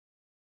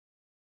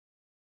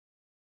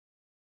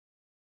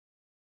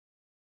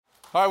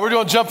All right, we're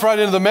going to jump right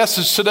into the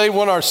message today,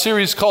 one of our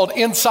series called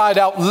Inside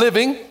Out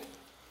Living.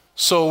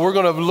 So we're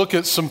going to look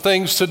at some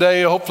things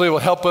today. Hopefully it will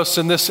help us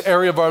in this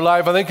area of our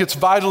life. I think it's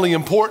vitally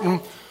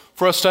important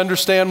for us to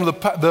understand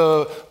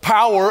the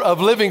power of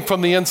living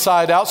from the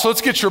inside out. So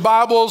let's get your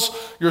Bibles,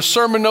 your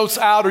sermon notes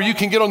out, or you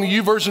can get on the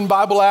YouVersion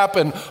Bible app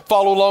and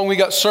follow along. We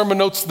got sermon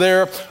notes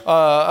there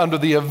under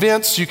the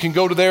events. You can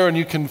go to there and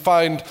you can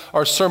find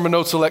our sermon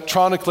notes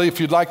electronically if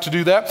you'd like to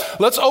do that.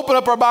 Let's open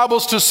up our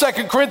Bibles to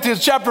 2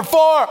 Corinthians chapter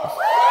 4.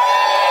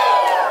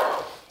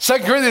 2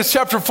 Corinthians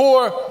chapter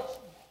 4.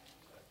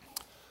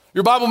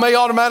 Your Bible may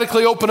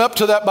automatically open up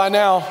to that by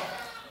now.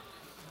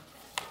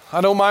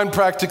 I know mine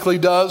practically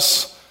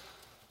does.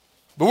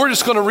 But we're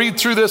just going to read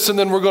through this and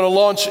then we're going to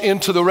launch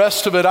into the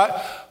rest of it.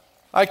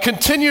 I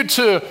continue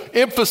to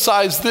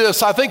emphasize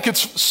this. I think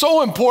it's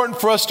so important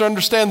for us to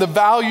understand the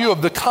value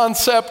of the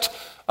concept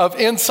of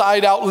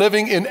inside out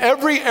living in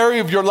every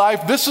area of your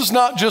life. This is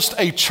not just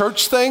a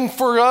church thing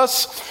for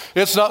us.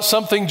 It's not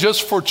something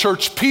just for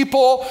church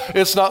people.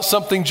 It's not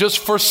something just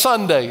for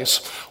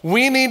Sundays.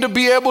 We need to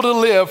be able to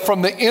live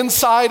from the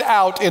inside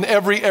out in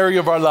every area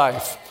of our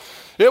life.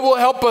 It will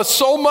help us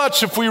so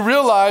much if we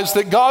realize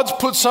that God's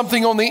put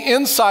something on the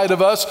inside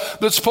of us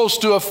that's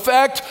supposed to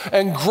affect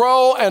and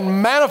grow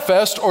and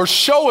manifest or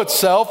show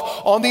itself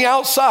on the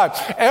outside.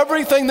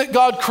 Everything that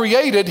God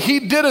created,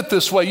 He did it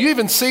this way. You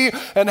even see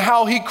in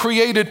how He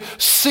created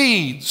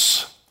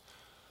seeds.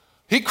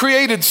 He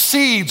created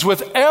seeds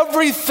with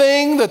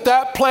everything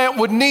that plant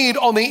would need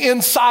on the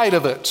inside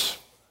of it.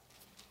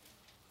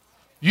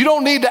 You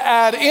don't need to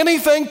add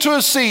anything to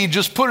a seed.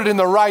 Just put it in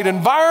the right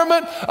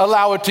environment,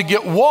 allow it to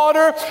get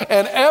water,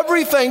 and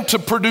everything to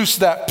produce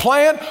that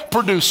plant,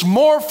 produce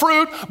more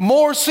fruit,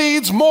 more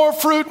seeds, more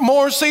fruit,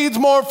 more seeds,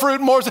 more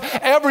fruit, more seeds.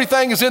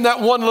 Everything is in that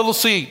one little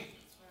seed.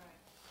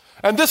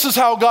 And this is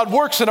how God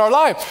works in our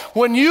life.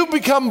 When you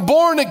become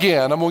born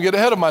again, I'm going to get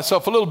ahead of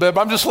myself a little bit,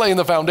 but I'm just laying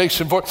the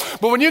foundation for it.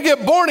 But when you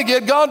get born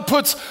again, God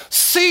puts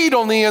seed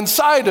on the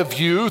inside of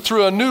you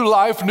through a new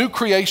life, new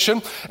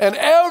creation, and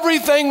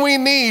everything we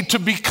need to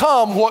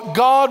become what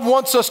God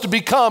wants us to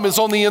become is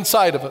on the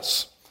inside of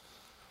us.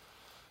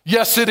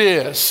 Yes, it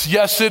is.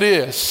 Yes, it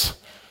is.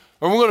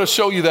 And we're going to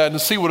show you that and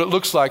see what it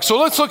looks like. So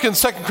let's look in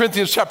 2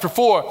 Corinthians chapter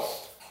 4.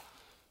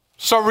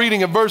 Start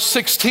reading at verse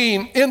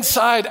 16.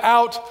 Inside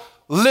out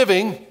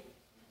living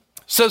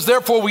says,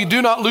 therefore we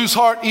do not lose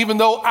heart, even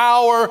though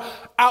our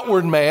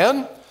outward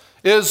man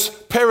is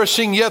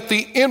perishing, yet the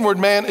inward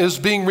man is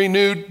being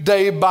renewed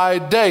day by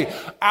day.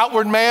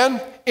 Outward man,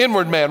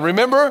 inward man.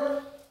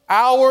 Remember,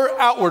 our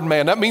outward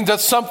man. That means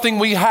that's something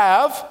we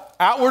have.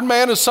 Outward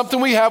man is something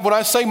we have. When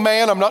I say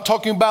man, I'm not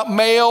talking about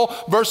male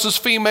versus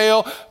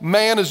female.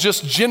 Man is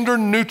just gender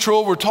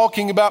neutral. We're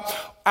talking about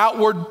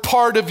outward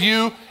part of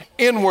you,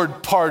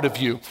 inward part of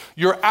you.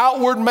 Your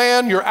outward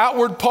man, your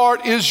outward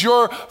part is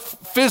your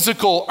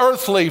physical,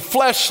 earthly,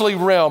 fleshly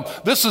realm.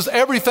 This is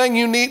everything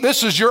you need.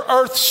 This is your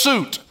earth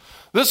suit.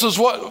 This is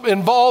what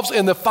involves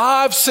in the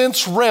 5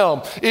 sense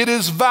realm. It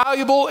is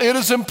valuable. It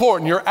is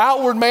important. Your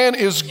outward man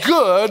is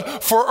good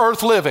for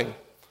earth living.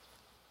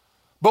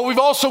 But we've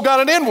also got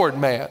an inward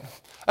man,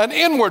 an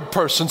inward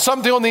person,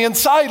 something on the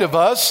inside of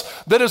us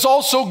that is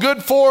also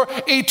good for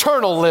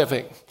eternal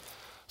living.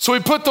 So we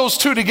put those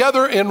two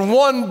together in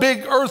one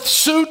big earth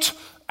suit,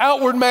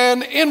 outward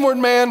man, inward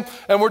man,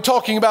 and we're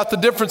talking about the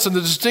difference and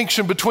the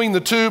distinction between the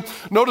two.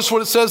 Notice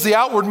what it says, the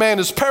outward man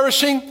is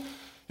perishing,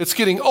 it's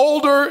getting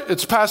older,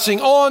 it's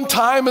passing on,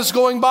 time is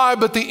going by,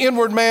 but the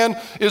inward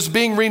man is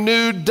being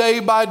renewed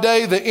day by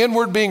day. The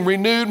inward being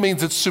renewed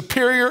means it's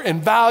superior in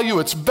value,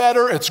 it's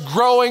better, it's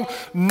growing,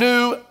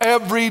 new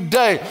every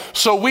day.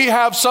 So we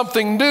have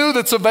something new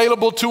that's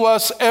available to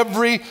us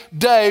every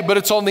day, but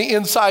it's on the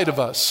inside of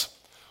us.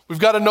 We've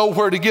got to know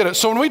where to get it.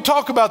 So when we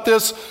talk about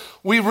this,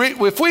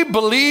 if we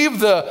believe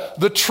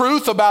the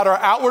truth about our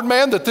outward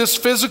man, that this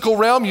physical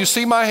realm, you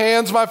see my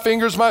hands, my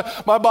fingers, my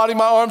body,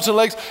 my arms and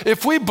legs,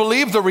 if we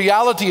believe the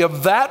reality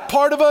of that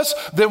part of us,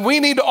 then we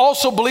need to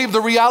also believe the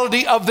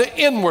reality of the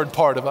inward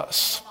part of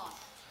us.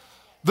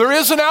 There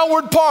is an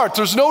outward part.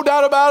 There's no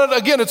doubt about it.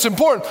 Again, it's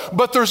important.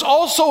 But there's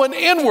also an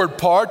inward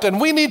part,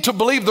 and we need to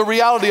believe the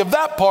reality of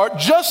that part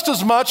just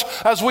as much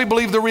as we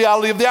believe the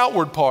reality of the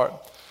outward part.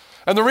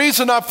 And the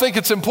reason I think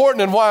it's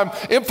important and why I'm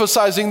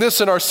emphasizing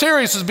this in our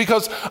series is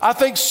because I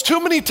think too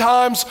many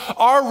times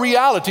our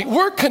reality,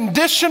 we're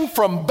conditioned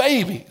from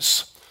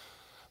babies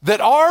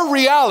that our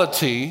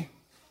reality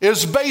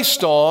is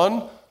based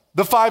on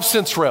the 5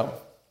 sense realm.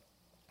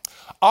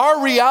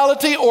 Our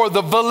reality or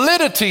the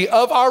validity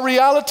of our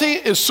reality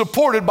is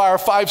supported by our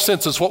 5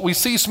 senses, what we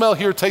see, smell,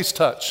 hear, taste,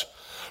 touch.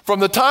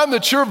 From the time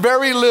that you're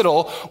very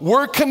little,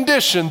 we're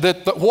conditioned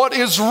that what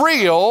is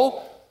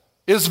real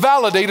is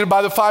validated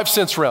by the 5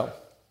 sense realm.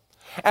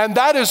 And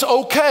that is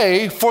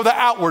okay for the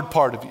outward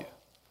part of you.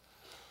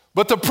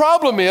 But the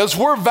problem is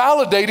we're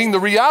validating the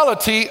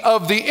reality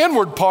of the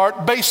inward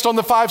part based on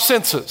the 5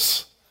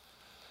 senses.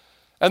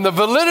 And the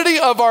validity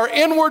of our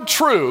inward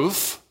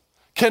truth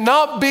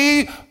cannot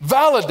be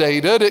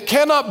validated. It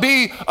cannot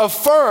be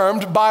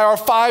affirmed by our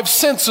 5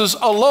 senses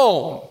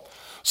alone.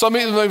 So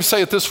let me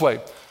say it this way.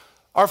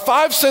 Our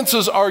five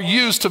senses are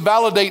used to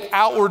validate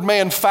outward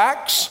man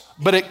facts,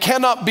 but it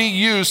cannot be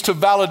used to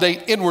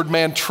validate inward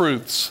man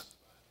truths.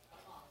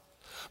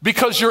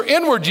 Because your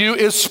inward you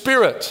is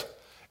spirit.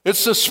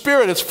 It's the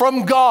spirit. It's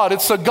from God.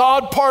 It's the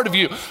God part of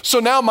you. So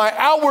now my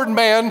outward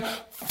man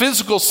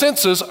physical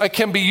senses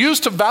can be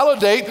used to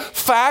validate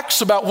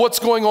facts about what's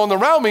going on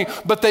around me,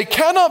 but they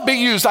cannot be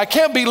used. I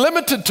can't be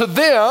limited to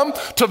them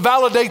to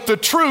validate the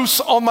truths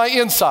on my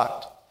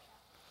inside.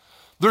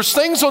 There's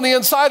things on the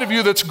inside of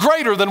you that's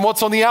greater than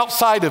what's on the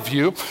outside of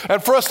you.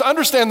 And for us to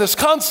understand this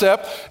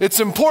concept, it's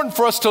important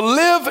for us to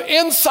live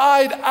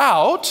inside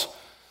out.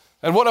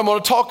 And what I'm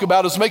going to talk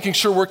about is making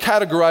sure we're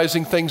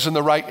categorizing things in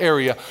the right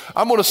area.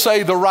 I'm going to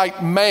say the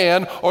right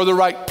man or the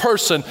right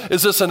person.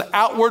 Is this an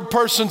outward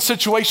person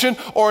situation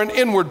or an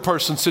inward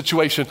person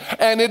situation?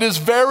 And it is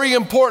very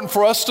important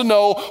for us to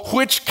know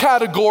which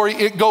category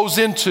it goes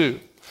into.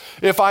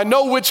 If I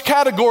know which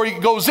category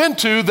it goes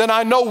into, then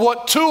I know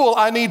what tool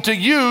I need to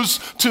use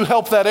to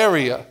help that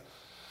area.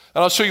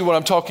 And I'll show you what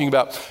I'm talking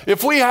about.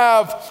 If we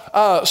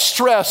have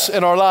stress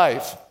in our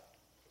life,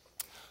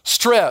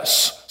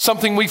 stress,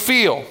 something we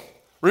feel.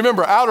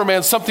 Remember, outer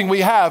man, something we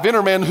have.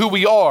 Inner man, who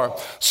we are.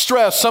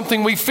 Stress,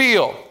 something we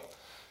feel.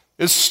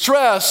 Is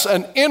stress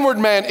an inward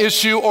man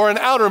issue or an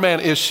outer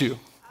man issue?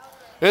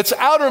 It's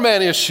outer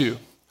man issue.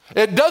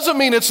 It doesn't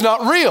mean it's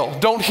not real.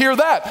 Don't hear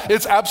that.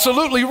 It's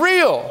absolutely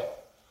real.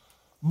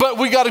 But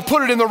we got to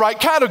put it in the right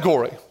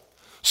category.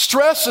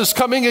 Stress is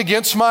coming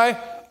against my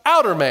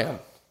outer man.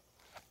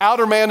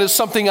 Outer man is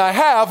something I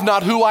have,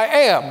 not who I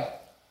am.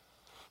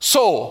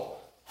 So,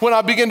 when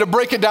I begin to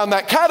break it down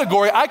that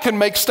category, I can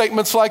make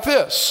statements like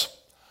this.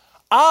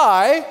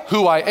 I,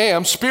 who I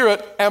am,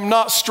 spirit, am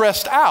not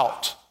stressed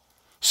out.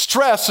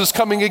 Stress is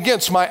coming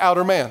against my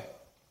outer man.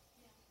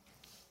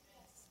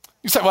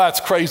 You say, well, that's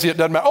crazy. It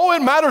doesn't matter. Oh,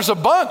 it matters a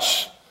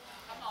bunch.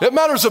 It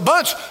matters a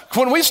bunch.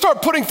 When we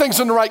start putting things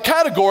in the right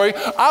category,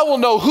 I will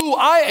know who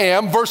I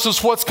am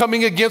versus what's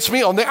coming against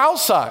me on the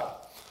outside.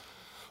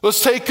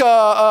 Let's take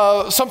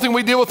something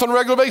we deal with on a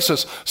regular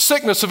basis.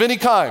 Sickness of any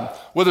kind,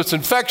 whether it's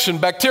infection,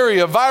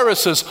 bacteria,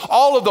 viruses,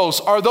 all of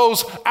those. Are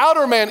those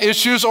outer man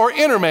issues or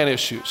inner man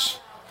issues?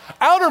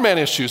 Outer man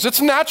issues. It's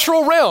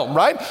natural realm,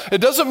 right? It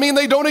doesn't mean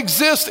they don't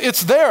exist.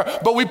 It's there,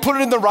 but we put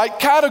it in the right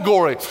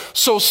category.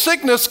 So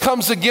sickness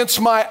comes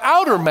against my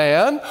outer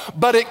man,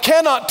 but it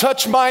cannot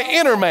touch my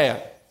inner man.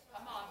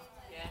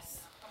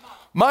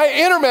 My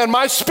inner man,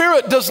 my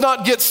spirit does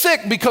not get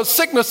sick because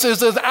sickness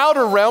is an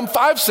outer realm,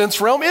 five sense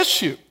realm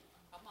issue.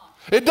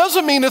 It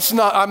doesn't mean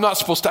I'm not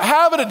supposed to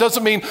have it. It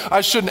doesn't mean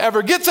I shouldn't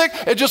ever get sick.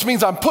 It just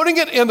means I'm putting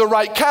it in the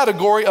right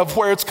category of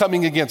where it's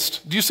coming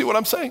against. Do you see what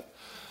I'm saying?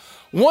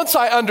 Once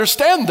I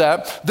understand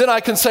that, then I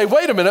can say,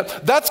 wait a minute,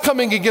 that's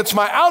coming against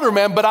my outer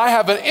man, but I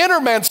have an inner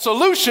man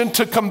solution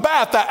to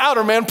combat that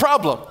outer man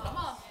problem.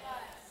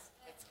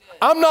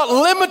 I'm not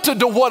limited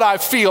to what I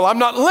feel. I'm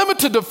not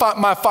limited to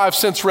my five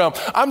sense realm.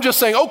 I'm just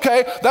saying,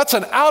 okay, that's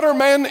an outer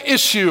man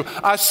issue.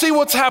 I see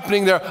what's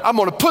happening there. I'm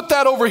going to put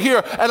that over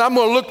here, and I'm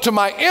going to look to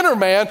my inner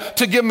man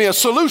to give me a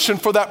solution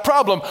for that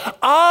problem.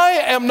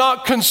 I am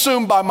not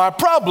consumed by my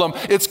problem.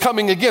 It's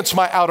coming against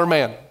my outer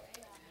man.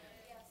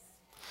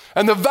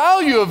 And the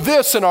value of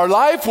this in our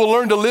life, we'll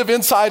learn to live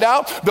inside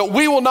out, that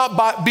we will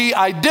not be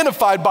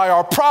identified by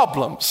our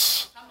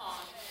problems.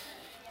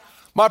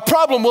 My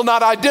problem will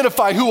not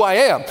identify who I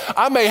am.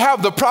 I may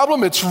have the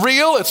problem. It's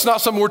real. It's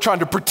not something we're trying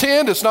to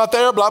pretend. It's not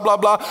there, blah, blah,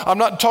 blah. I'm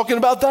not talking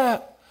about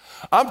that.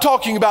 I'm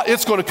talking about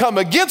it's going to come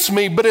against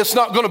me, but it's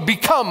not going to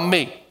become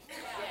me.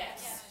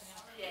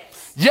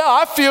 Yeah,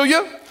 I feel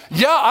you.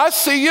 Yeah, I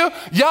see you.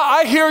 Yeah,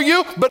 I hear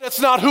you, but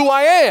it's not who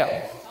I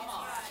am.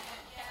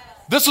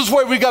 This is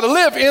where we got to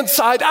live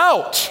inside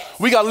out.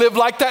 We got to live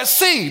like that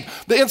seed.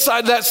 The inside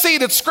of that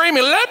seed, it's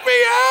screaming, let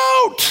me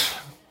out.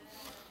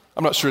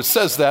 I'm not sure it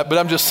says that, but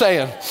I'm just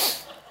saying.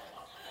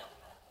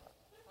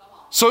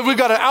 So we've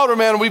got an outer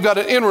man and we've got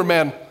an inward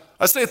man.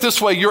 I say it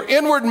this way, your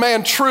inward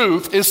man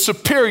truth is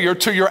superior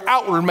to your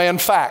outward man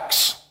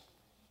facts.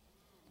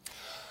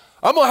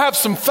 I'm going to have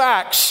some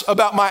facts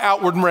about my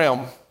outward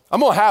realm. I'm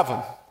going to have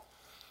them.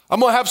 I'm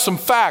going to have some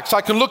facts.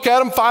 I can look at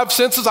them, five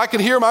senses. I can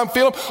hear them, I can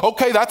feel them.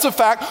 Okay, that's a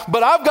fact.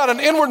 But I've got an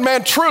inward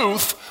man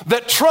truth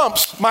that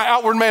trumps my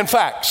outward man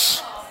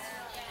facts.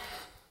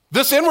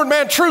 This inward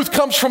man truth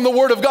comes from the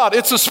Word of God.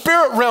 It's a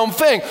spirit realm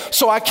thing.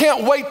 So I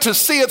can't wait to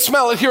see it,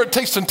 smell it, hear it,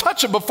 taste, and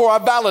touch it before I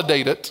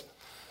validate it.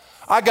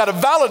 I got to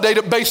validate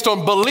it based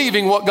on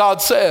believing what God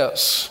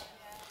says.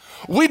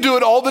 We do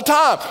it all the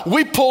time.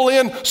 We pull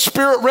in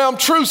spirit realm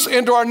truths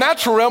into our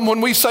natural realm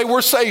when we say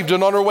we're saved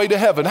and on our way to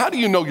heaven. How do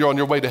you know you're on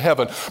your way to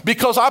heaven?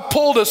 Because I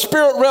pulled a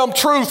spirit realm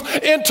truth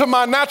into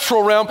my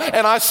natural realm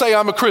and I say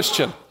I'm a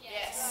Christian.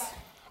 Yes.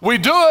 We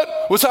do it.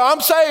 We say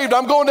I'm saved.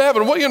 I'm going to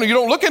heaven. Well, you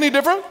don't look any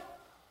different.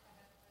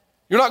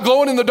 You're not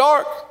glowing in the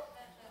dark.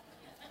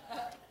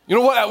 You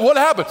know what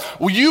happened?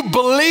 Well, you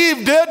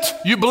believed it.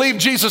 You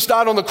believed Jesus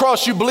died on the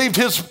cross. You believed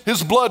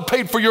his blood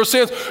paid for your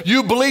sins.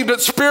 You believed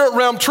it. Spirit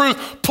realm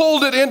truth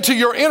pulled it into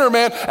your inner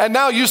man. And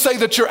now you say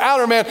that your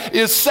outer man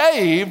is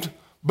saved,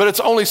 But it's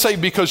only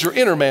saved because your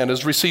inner man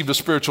has received a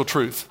spiritual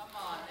truth.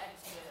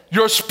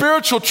 Your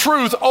spiritual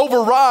truth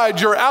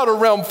overrides your outer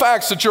realm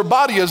facts that your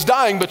body is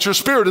dying, but your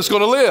spirit is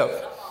going to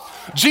live.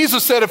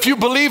 Jesus said, if you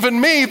believe in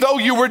me, though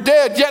you were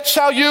dead, yet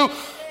shall you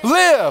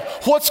live.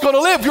 What's going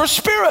to live? Your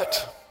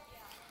spirit.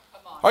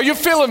 Are you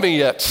feeling me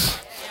yet?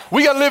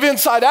 We got to live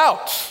inside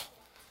out.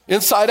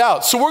 Inside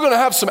out. So we're going to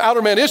have some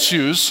outer man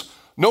issues,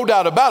 no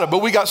doubt about it,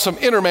 but we got some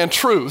inner man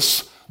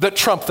truths that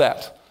trump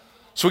that.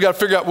 So we got to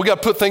figure out, we got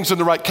to put things in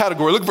the right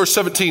category. Look at verse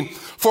 17.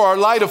 For our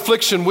light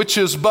affliction, which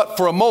is but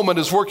for a moment,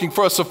 is working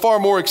for us a far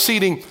more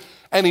exceeding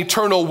and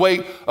eternal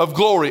weight of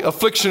glory.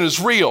 Affliction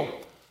is real,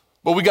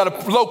 but we got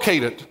to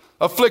locate it.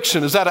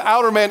 Affliction, is that an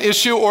outer man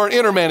issue or an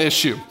inner man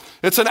issue?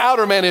 It's an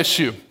outer man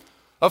issue.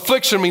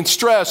 Affliction means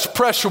stress,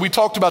 pressure. We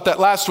talked about that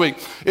last week.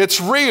 It's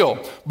real,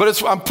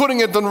 but I'm putting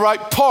it in the right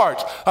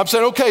part. I'm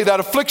saying, okay, that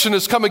affliction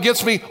has come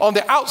against me on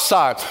the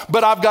outside,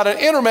 but I've got an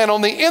inner man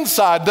on the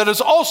inside that is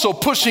also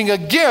pushing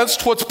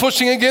against what's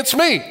pushing against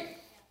me.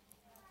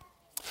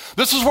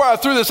 This is where I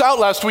threw this out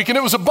last week, and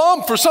it was a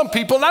bomb for some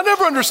people, and I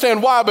never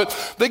understand why,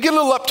 but they get a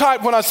little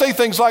uptight when I say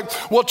things like,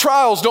 well,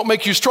 trials don't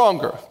make you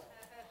stronger.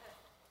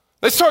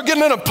 They start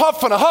getting in a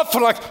puff and a huff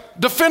and like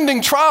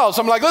defending trials.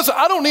 I'm like, listen,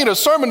 I don't need a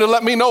sermon to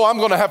let me know I'm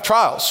going to have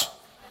trials.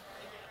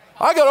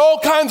 I got all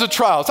kinds of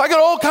trials. I got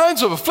all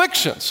kinds of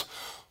afflictions.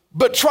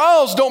 But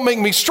trials don't make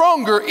me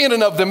stronger in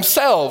and of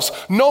themselves,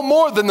 no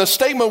more than the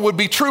statement would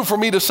be true for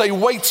me to say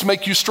weights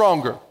make you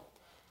stronger.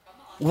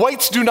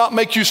 Weights do not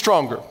make you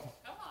stronger.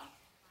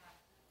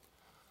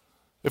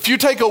 If you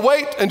take a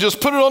weight and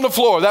just put it on the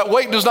floor, that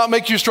weight does not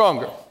make you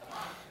stronger.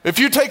 If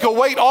you take a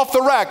weight off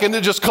the rack and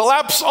it just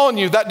collapses on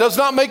you, that does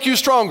not make you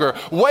stronger.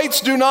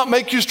 Weights do not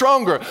make you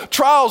stronger.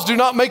 Trials do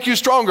not make you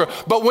stronger.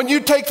 But when you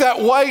take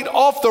that weight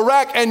off the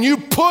rack and you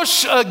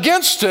push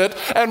against it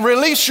and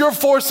release your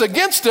force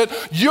against it,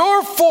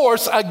 your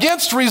force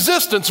against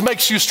resistance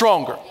makes you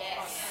stronger.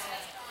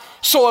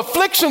 So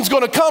affliction's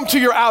going to come to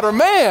your outer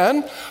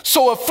man.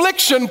 So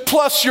affliction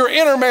plus your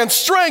inner man's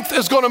strength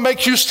is going to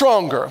make you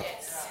stronger.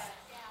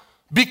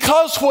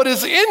 Because what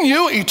is in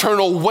you,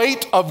 eternal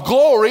weight of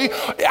glory,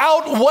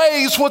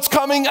 outweighs what's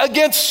coming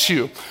against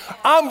you.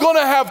 I'm going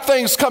to have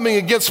things coming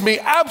against me,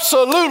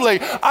 absolutely.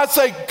 I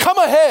say, come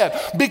ahead,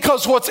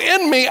 because what's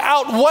in me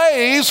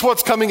outweighs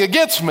what's coming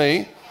against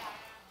me.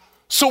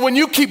 So when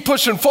you keep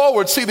pushing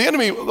forward, see, the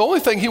enemy, the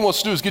only thing he wants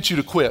to do is get you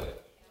to quit.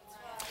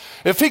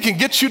 If he can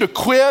get you to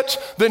quit,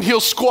 then he'll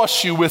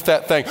squash you with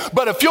that thing.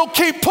 But if you'll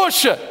keep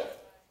pushing,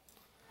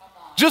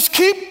 just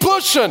keep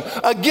pushing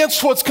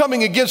against what's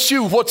coming against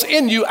you. What's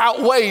in you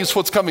outweighs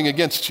what's coming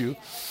against you.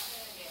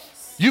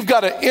 You've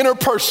got an inner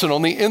person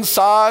on the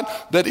inside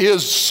that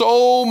is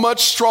so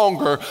much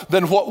stronger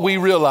than what we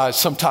realize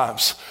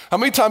sometimes. How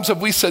many times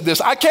have we said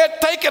this? I can't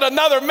take it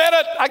another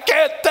minute. I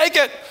can't take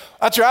it.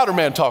 That's your outer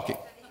man talking.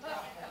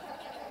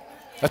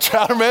 That's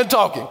your outer man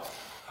talking.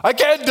 I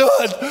can't do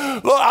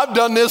it. Lord, I've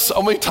done this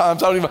so many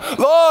times. I don't even,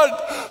 Lord,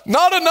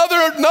 not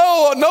another,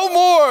 no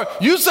more.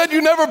 You said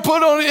you never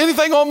put on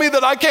anything on me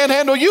that I can't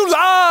handle. You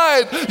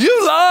lied.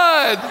 You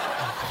lied.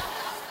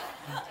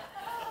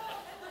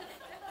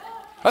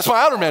 That's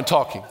my outer man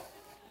talking.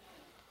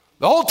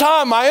 The whole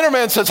time my inner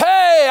man says,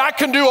 hey, I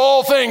can do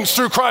all things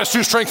through Christ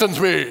who strengthens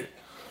me.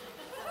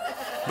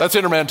 That's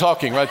inner man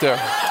talking right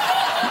there.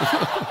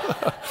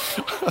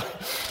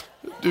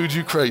 Dude,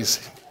 you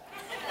crazy.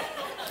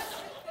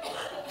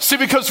 See,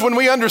 because when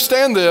we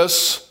understand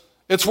this,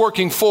 it's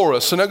working for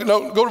us. And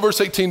go to verse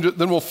 18,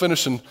 then we'll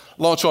finish and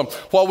launch on.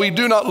 While we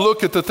do not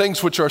look at the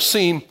things which are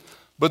seen,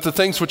 but the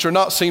things which are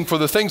not seen, for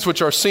the things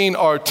which are seen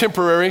are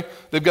temporary.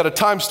 They've got a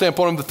timestamp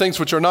on them. The things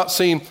which are not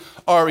seen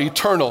are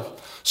eternal.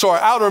 So our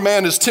outer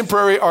man is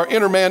temporary. Our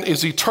inner man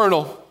is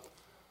eternal.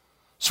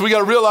 So we got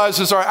to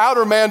realize, is our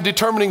outer man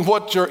determining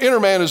what your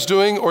inner man is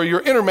doing, or your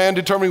inner man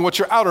determining what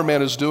your outer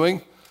man is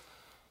doing?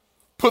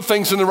 Put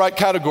things in the right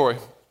category.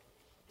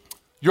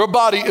 Your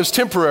body is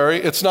temporary,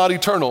 it's not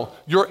eternal.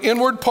 Your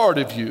inward part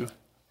of you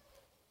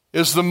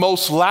is the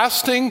most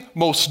lasting,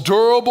 most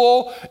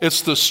durable,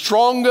 it's the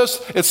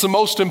strongest, it's the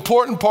most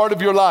important part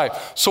of your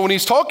life. So when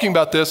he's talking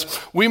about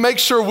this, we make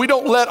sure we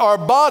don't let our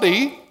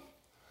body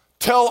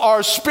tell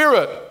our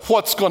spirit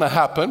what's going to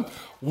happen.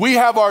 We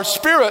have our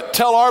spirit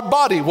tell our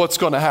body what's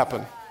going to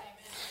happen.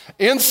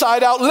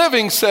 Inside Out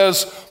Living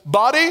says,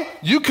 body,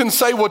 you can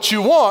say what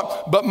you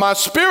want, but my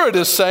spirit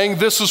is saying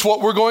this is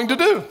what we're going to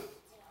do.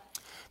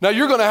 Now,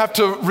 you're going to have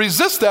to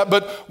resist that,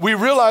 but we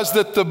realize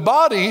that the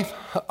body,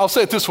 I'll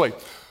say it this way,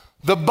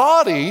 the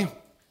body,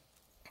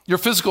 your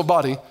physical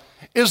body,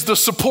 is the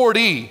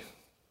supportee.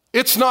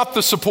 It's not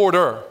the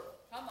supporter.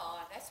 Come on,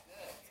 that's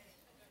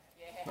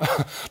good.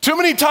 Yeah. Too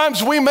many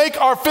times we make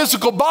our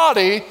physical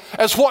body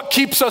as what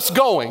keeps us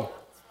going.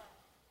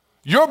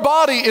 Your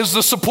body is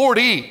the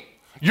supportee.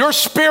 Your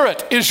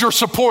spirit is your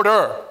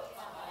supporter.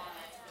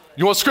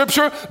 You want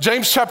scripture?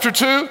 James chapter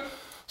 2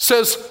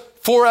 says,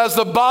 for as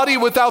the body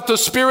without the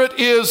spirit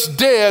is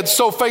dead,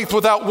 so faith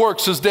without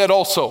works is dead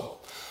also.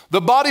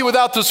 The body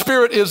without the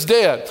spirit is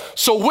dead.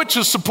 So which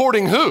is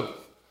supporting who?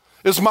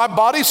 Is my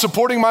body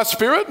supporting my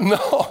spirit?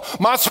 No,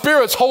 my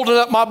spirit's holding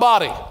up my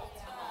body.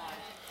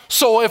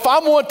 So if I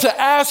want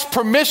to ask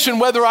permission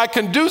whether I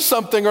can do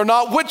something or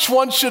not, which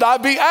one should I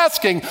be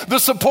asking? The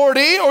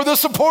supportee or the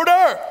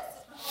supporter?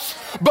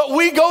 But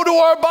we go to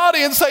our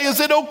body and say, is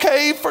it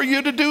okay for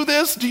you to do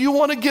this? Do you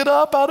want to get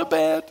up out of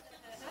bed?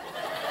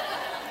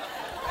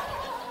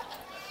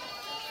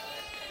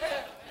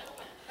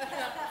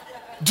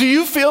 Do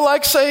you feel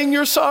like saying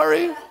you're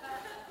sorry?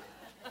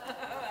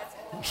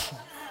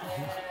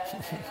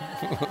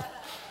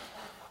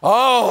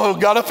 Oh,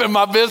 got up in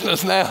my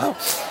business now.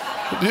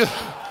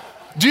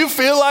 Do you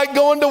feel like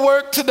going to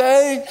work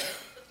today?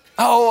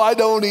 Oh, I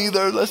don't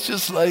either. Let's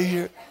just lay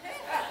here.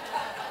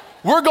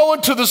 We're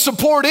going to the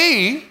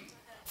supportee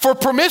for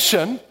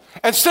permission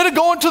instead of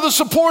going to the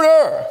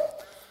supporter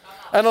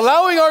and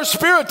allowing our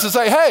spirit to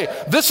say, hey,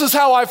 this is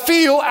how I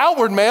feel,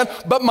 outward man,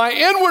 but my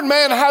inward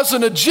man has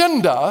an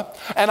agenda,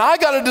 and I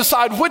got to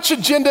decide which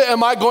agenda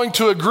am I going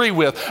to agree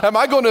with. Am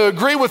I going to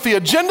agree with the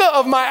agenda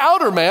of my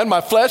outer man,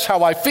 my flesh,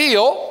 how I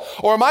feel,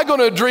 or am I going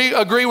to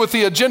agree with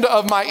the agenda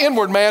of my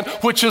inward man,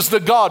 which is the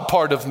God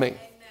part of me?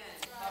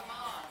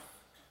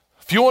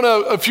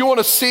 If you want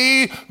to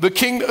see the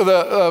kingdom,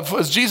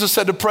 as Jesus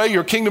said to pray,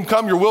 your kingdom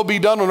come, your will be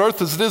done on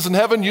earth as it is in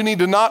heaven, you need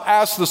to not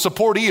ask the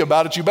supportee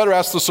about it. You better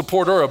ask the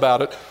supporter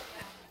about it.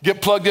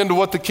 Get plugged into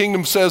what the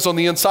kingdom says on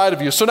the inside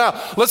of you. So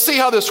now, let's see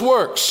how this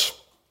works.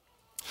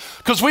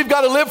 Because we've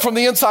got to live from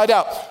the inside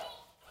out.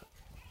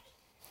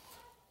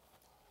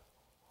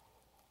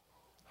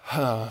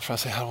 I'm trying to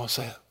say, how do I want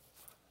to say it?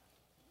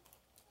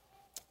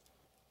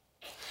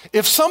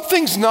 If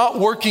something's not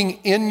working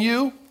in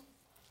you,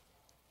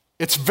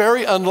 it's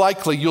very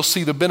unlikely you'll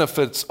see the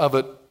benefits of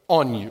it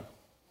on you.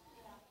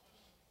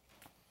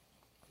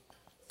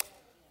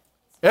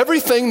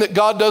 Everything that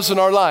God does in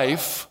our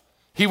life,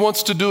 He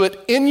wants to do it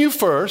in you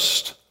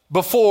first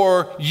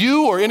before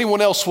you or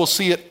anyone else will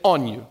see it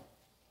on you.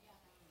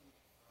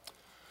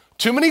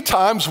 Too many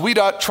times we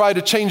try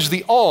to change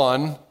the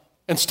on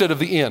instead of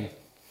the in.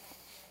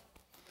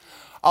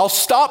 I'll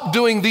stop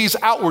doing these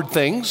outward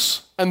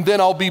things and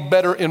then I'll be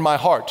better in my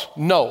heart.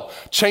 No,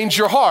 change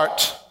your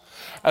heart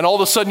and all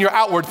of a sudden your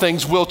outward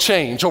things will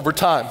change over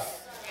time.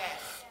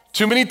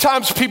 Too many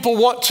times people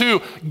want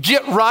to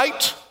get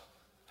right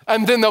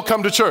and then they'll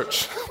come to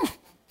church.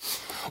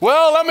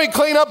 Well, let me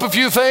clean up a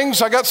few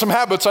things. I got some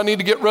habits I need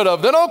to get rid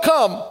of. Then I'll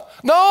come.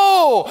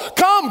 No,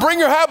 come, bring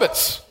your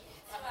habits.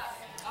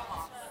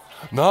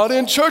 Not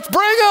in church,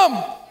 bring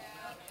them.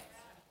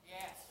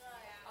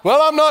 Well,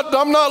 I'm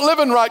not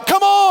living right.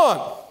 Come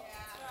on.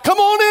 Come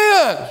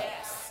on in.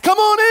 Come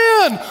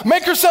on in.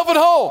 Make yourself at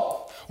home.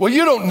 Well,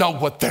 you don't know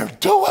what they're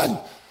doing.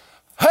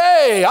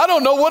 Hey, I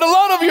don't know what a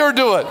lot of you are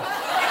doing.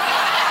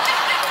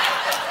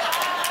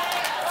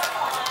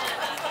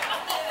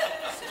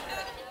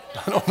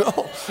 I don't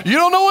know. You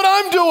don't know what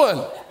I'm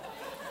doing.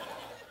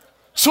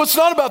 So it's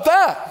not about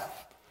that.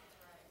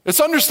 It's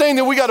understanding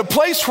that we got a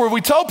place where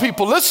we tell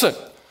people, listen,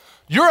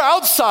 your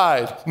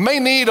outside may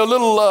need a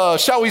little,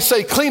 shall we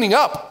say, cleaning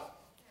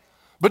up.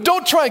 But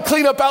don't try and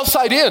clean up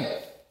outside in.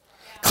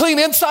 Clean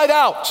inside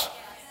out.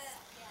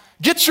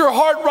 Get your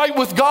heart right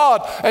with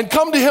God and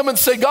come to Him and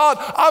say, God,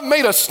 I've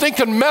made a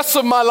stinking mess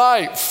of my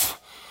life,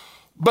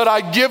 but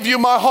I give you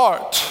my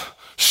heart.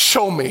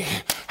 Show me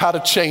how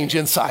to change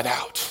inside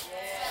out.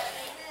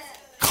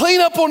 Clean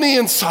up on the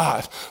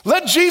inside.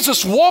 Let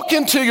Jesus walk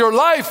into your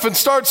life and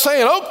start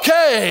saying,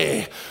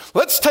 okay,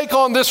 let's take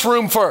on this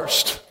room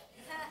first.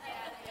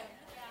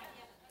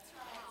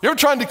 You ever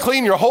trying to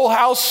clean your whole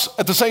house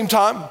at the same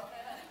time?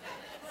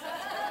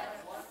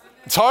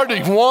 It's hard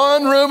to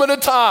one room at a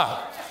time.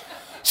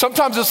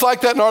 Sometimes it's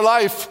like that in our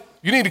life.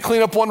 You need to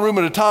clean up one room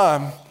at a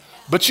time,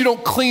 but you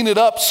don't clean it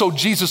up so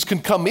Jesus can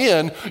come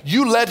in.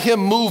 You let Him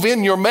move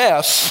in your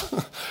mess.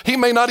 He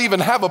may not even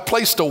have a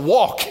place to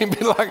walk. He'd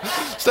be like,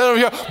 stand over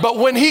here. But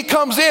when He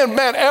comes in,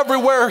 man,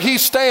 everywhere He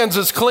stands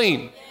is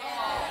clean.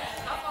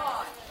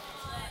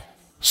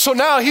 So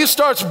now He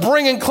starts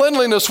bringing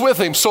cleanliness with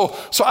Him. So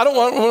I don't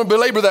want to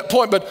belabor that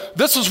point, but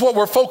this is what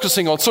we're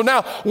focusing on. So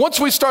now, once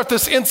we start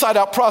this inside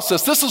out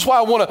process, this is why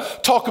I want to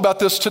talk about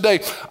this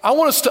today. I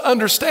want us to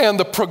understand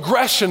the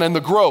progression and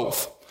the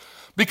growth.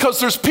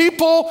 Because there's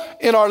people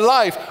in our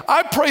life,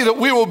 I pray that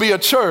we will be a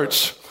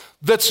church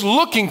that's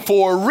looking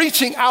for,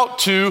 reaching out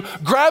to,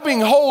 grabbing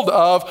hold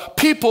of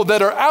people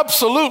that are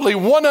absolutely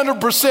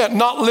 100%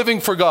 not living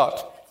for God.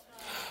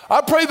 I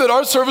pray that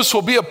our service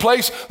will be a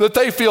place that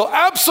they feel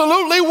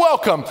absolutely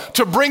welcome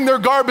to bring their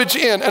garbage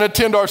in and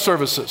attend our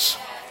services.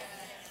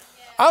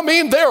 I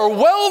mean, they are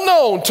well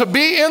known to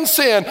be in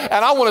sin,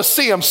 and I want to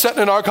see them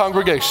sitting in our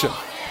congregation.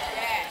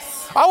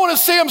 I want to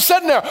see them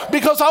sitting there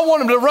because I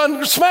want them to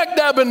run smack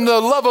dab in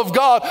the love of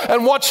God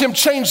and watch Him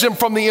change them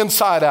from the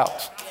inside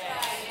out.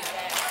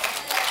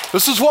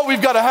 This is what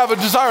we've got to have a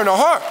desire in our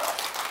heart.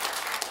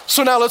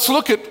 So now let's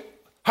look at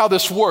how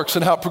this works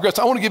and how it progresses.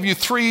 I want to give you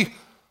three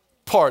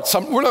parts.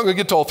 We're not going to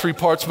get to all three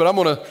parts, but I'm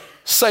going to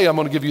say I'm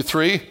going to give you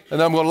three, and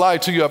then I'm going to lie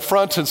to you up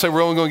front and say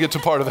we're only going to get to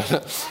part of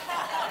it.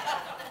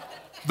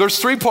 There's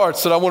three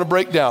parts that I want to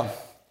break down.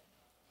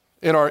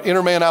 in our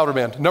inner man, outer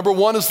man. Number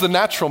 1 is the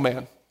natural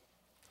man.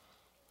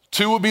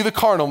 2 will be the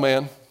carnal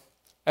man.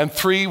 And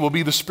 3 will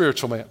be the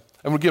spiritual man.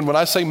 And again, when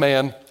I say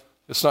man,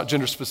 it's not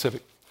gender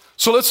specific.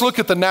 So let's look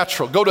at the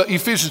natural. Go to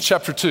Ephesians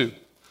chapter 2.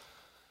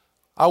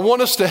 I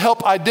want us to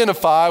help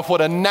identify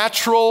what a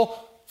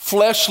natural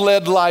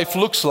flesh-led life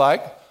looks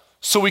like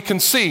so we can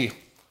see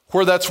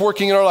where that's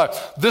working in our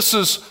life. This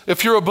is,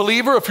 if you're a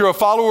believer, if you're a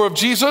follower of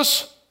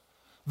Jesus,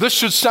 this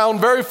should sound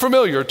very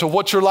familiar to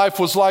what your life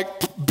was like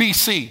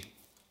BC,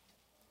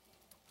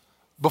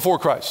 before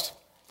Christ.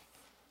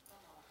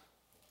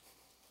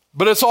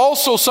 But it's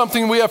also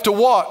something we have to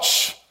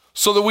watch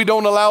so that we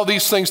don't allow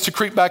these things to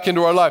creep back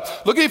into our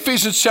life. Look at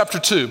Ephesians chapter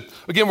 2.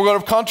 Again, we're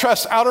going to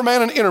contrast outer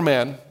man and inner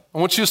man. I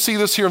want you to see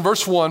this here in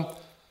verse 1. It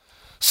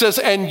says,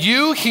 and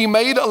you he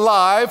made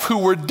alive who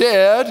were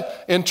dead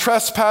in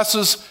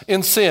trespasses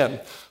in sin.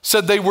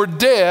 Said they were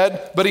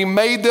dead, but he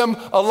made them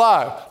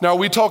alive. Now, are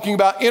we talking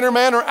about inner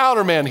man or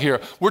outer man here?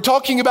 We're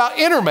talking about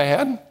inner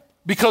man.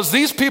 Because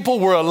these people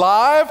were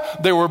alive,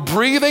 they were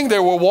breathing, they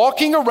were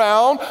walking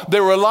around, they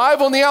were alive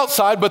on the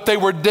outside, but they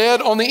were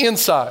dead on the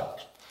inside.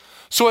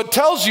 So it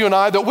tells you and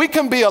I that we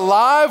can be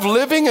alive,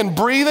 living and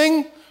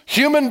breathing,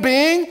 human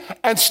being,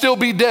 and still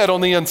be dead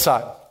on the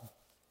inside.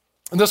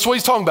 And that's what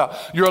he's talking about.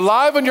 You're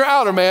alive in your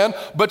outer man,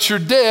 but you're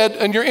dead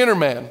in your inner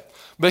man.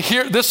 But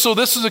here, this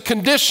is a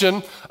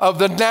condition of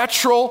the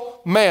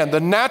natural man, the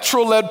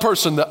natural-led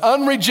person, the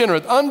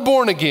unregenerate,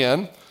 unborn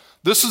again.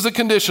 This is the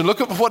condition. Look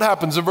at what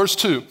happens in verse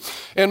 2.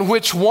 In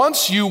which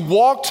once you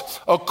walked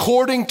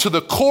according to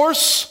the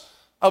course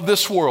of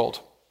this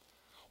world.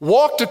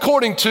 Walked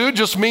according to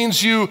just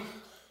means you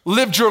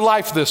lived your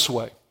life this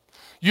way.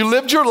 You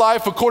lived your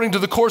life according to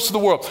the course of the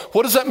world.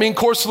 What does that mean,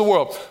 course of the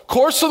world?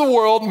 Course of the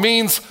world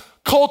means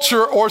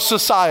culture or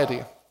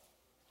society.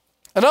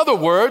 In other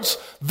words,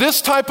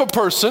 this type of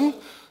person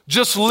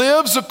just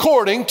lives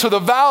according to the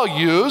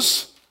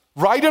values,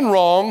 right and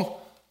wrong,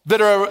 that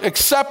are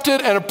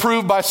accepted and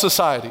approved by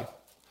society.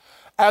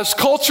 As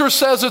culture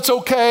says it's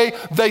okay,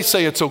 they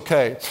say it's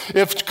okay.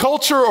 If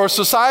culture or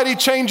society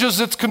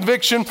changes its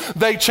conviction,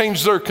 they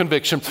change their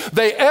conviction.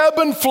 They ebb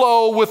and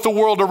flow with the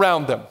world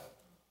around them.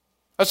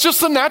 That's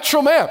just the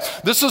natural man.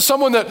 This is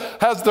someone that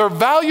has their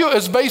value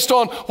is based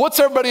on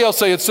what's everybody else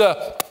say? It's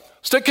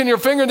sticking your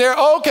finger in there.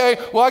 Oh, okay,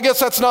 well, I guess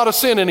that's not a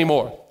sin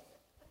anymore.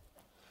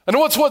 And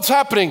what's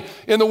happening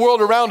in the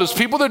world around us?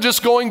 People, they're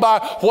just going by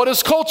what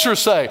does culture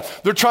say?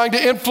 They're trying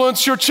to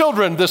influence your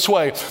children this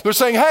way. They're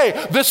saying,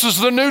 hey, this is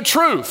the new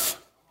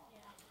truth.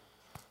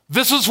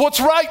 This is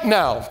what's right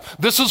now.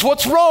 This is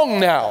what's wrong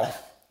now.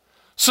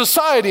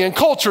 Society and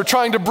culture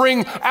trying to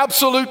bring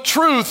absolute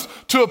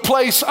truth to a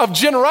place of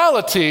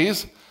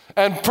generalities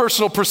and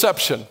personal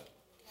perception.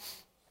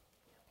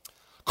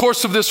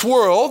 Course of this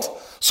world.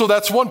 So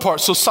that's one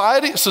part.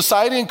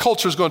 Society and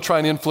culture is going to try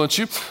and influence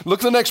you.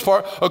 Look at the next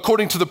part.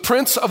 According to the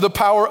prince of the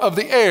power of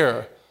the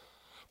air.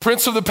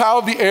 Prince of the power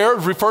of the air,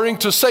 referring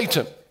to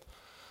Satan.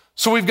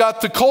 So we've got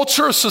the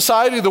culture,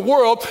 society, the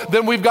world.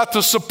 Then we've got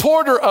the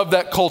supporter of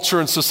that culture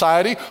and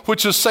society,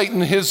 which is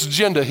Satan, his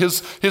agenda,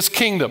 his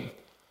kingdom.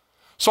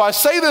 So I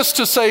say this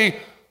to say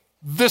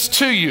this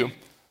to you.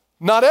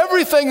 Not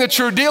everything that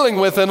you're dealing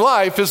with in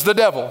life is the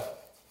devil.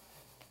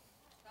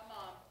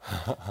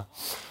 Come on.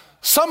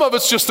 Some of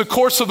it's just the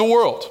course of the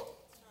world.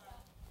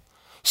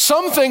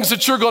 Some things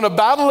that you're going to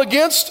battle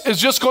against is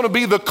just going to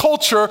be the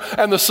culture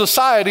and the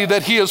society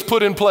that he has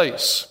put in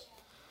place.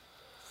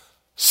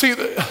 See,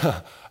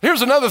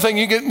 here's another thing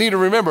you need to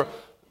remember.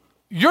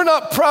 You're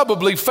not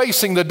probably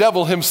facing the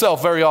devil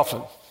himself very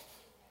often.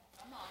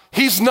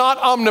 He's not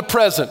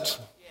omnipresent.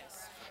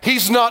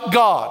 He's not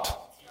God.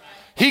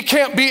 He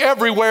can't be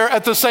everywhere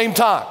at the same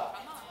time.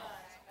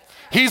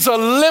 He's a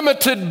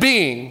limited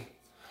being.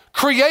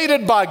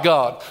 Created by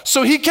God.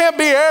 So he can't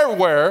be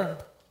everywhere.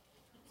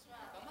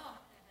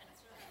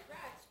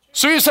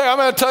 So you say, I'm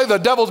going to tell you the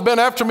devil's been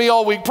after me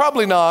all week.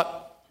 Probably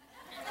not.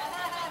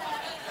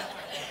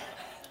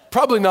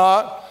 Probably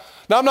not.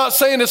 Now, I'm not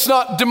saying it's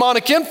not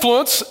demonic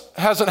influence.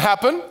 Hasn't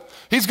happened.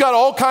 He's got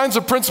all kinds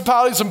of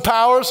principalities and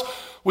powers.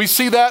 We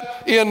see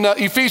that in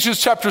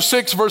Ephesians chapter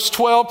 6, verse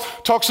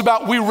 12. Talks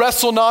about we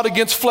wrestle not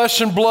against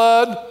flesh and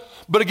blood,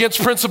 but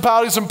against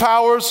principalities and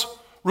powers.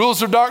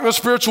 Rules of darkness,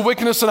 spiritual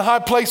wickedness in high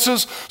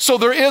places. So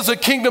there is a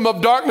kingdom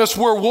of darkness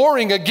we're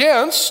warring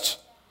against.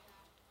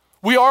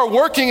 We are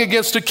working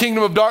against a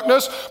kingdom of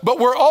darkness, but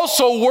we're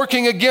also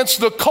working against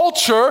the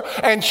culture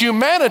and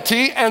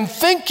humanity and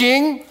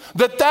thinking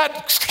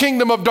that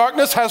kingdom of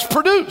darkness has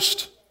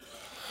produced.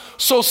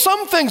 So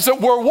some things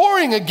that we're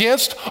warring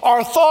against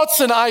are thoughts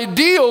and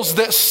ideals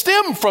that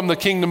stem from the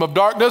kingdom of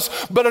darkness,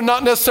 but are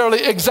not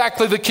necessarily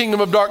exactly the kingdom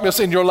of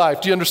darkness in your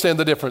life. Do you understand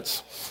the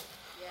difference?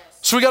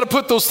 So we got to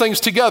put those things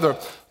together.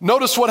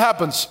 Notice what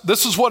happens.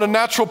 This is what a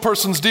natural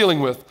person's dealing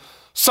with.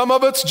 Some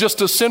of it's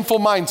just a sinful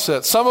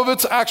mindset. Some of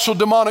it's actual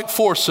demonic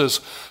forces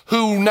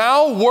who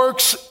now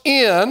works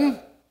in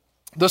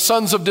the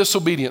sons of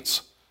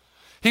disobedience.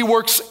 He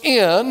works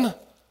in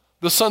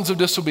the sons of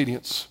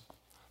disobedience.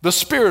 The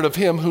spirit of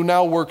him who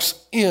now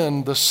works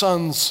in the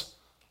sons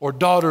or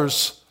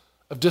daughters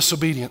of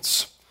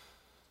disobedience.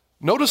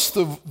 Notice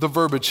the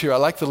verbiage here. I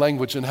like the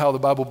language and how the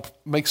Bible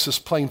makes this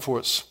plain for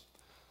us.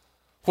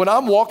 When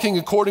I'm walking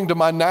according to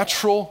my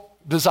natural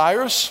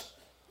desires,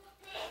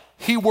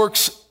 he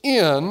works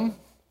in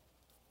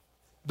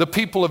the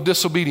people of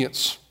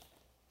disobedience.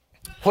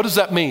 What does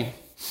that mean?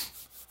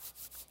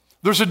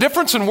 There's a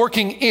difference in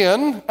working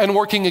in and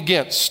working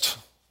against.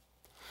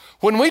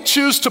 When we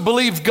choose to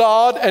believe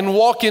God and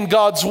walk in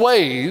God's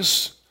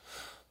ways,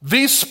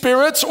 these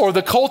spirits or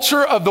the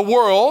culture of the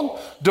world,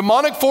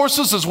 demonic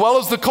forces as well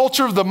as the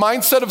culture of the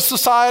mindset of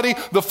society,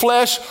 the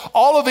flesh,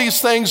 all of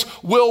these things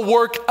will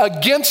work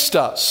against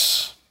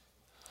us,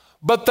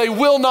 but they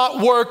will not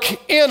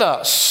work in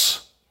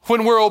us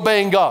when we're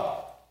obeying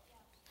God.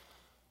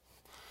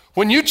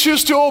 When you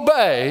choose to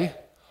obey,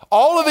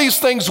 all of these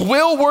things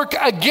will work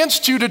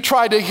against you to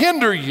try to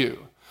hinder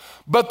you,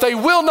 but they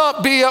will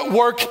not be at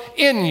work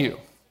in you.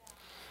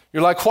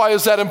 You're like, why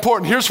is that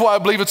important? Here's why I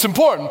believe it's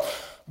important.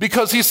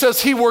 Because he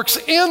says he works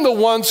in the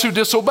ones who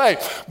disobey.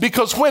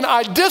 Because when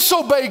I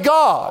disobey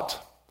God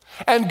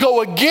and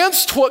go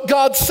against what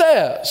God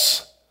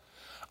says,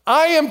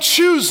 I am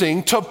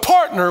choosing to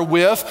partner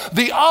with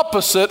the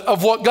opposite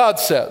of what God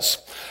says.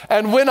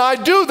 And when I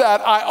do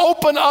that, I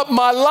open up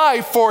my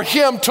life for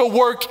him to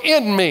work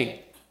in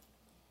me.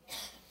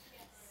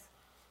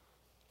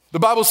 The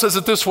Bible says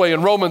it this way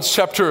in Romans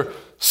chapter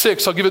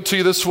 6. I'll give it to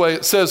you this way.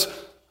 It says,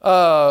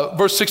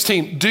 verse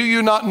 16, do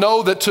you not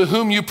know that to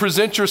whom you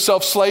present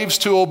yourself slaves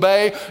to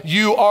obey,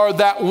 you are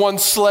that one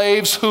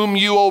slaves whom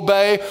you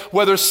obey,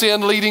 whether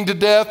sin leading to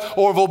death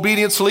or of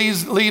obedience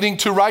leading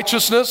to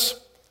righteousness?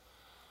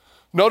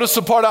 Notice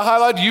the part I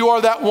highlighted, you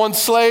are that one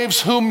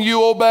slaves whom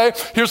you obey.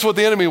 Here's what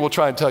the enemy will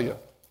try and tell you.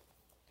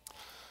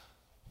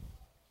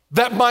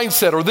 That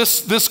mindset or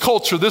this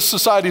culture, this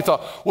society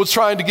thought was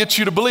trying to get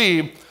you to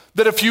believe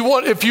that if you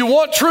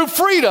want true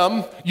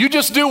freedom, you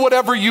just do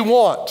whatever you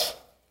want.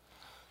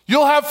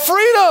 You'll have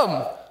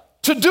freedom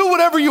to do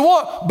whatever you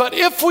want. But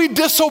if we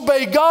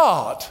disobey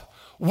God,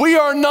 we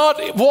are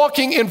not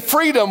walking in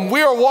freedom.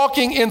 We are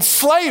walking in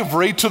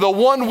slavery to the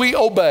one we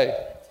obey.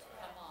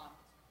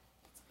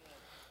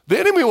 The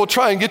enemy will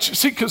try and get you,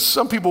 see, because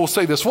some people will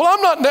say this, well,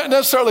 I'm not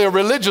necessarily a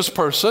religious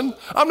person.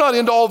 I'm not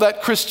into all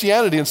that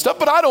Christianity and stuff,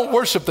 but I don't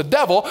worship the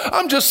devil.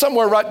 I'm just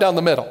somewhere right down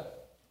the middle.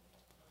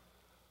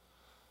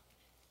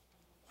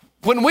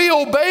 When we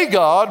obey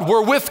God,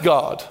 we're with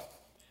God.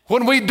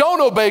 When we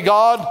don't obey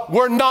God,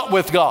 we're not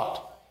with God.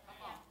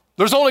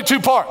 There's only two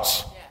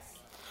parts.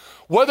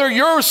 Whether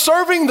you're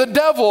serving the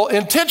devil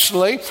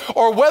intentionally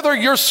or whether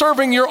you're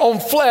serving your own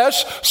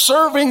flesh,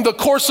 serving the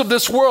course of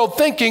this world,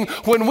 thinking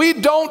when we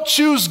don't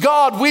choose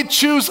God, we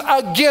choose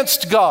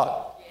against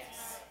God.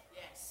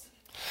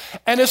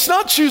 And it's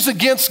not choose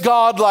against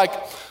God like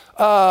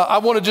I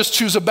want to just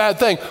choose a bad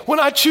thing. When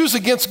I choose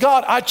against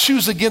God, I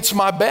choose against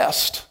my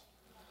best.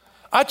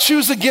 I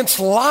choose against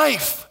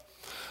life.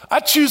 I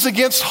choose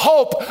against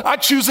hope. I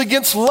choose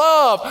against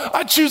love.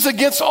 I choose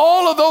against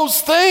all of those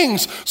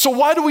things. So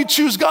why do we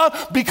choose God?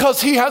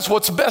 Because he has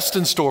what's best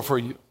in store for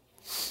you.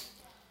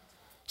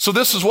 So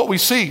this is what we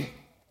see.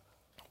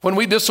 When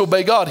we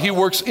disobey God, he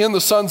works in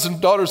the sons and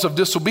daughters of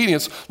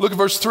disobedience. Look at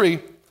verse 3.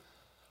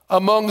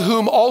 Among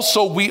whom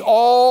also we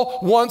all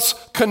once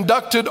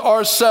conducted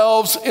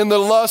ourselves in the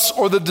lusts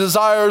or the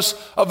desires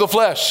of the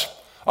flesh.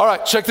 All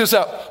right, check this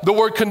out. The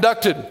word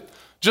conducted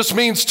just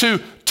means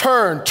to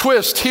turn,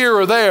 twist here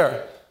or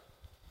there.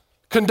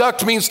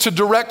 Conduct means to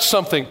direct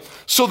something.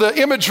 So the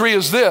imagery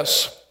is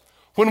this.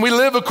 When we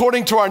live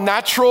according to our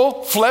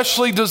natural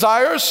fleshly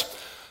desires,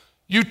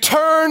 you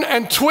turn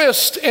and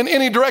twist in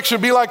any direction.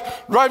 It'd be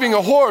like driving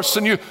a horse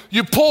and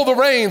you pull the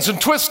reins and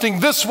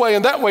twisting this way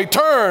and that way,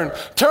 turn,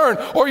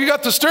 or you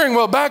got the steering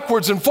wheel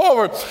backwards and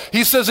forward.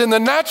 He says in the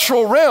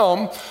natural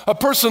realm, a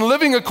person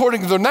living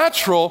according to the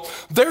natural,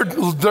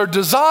 their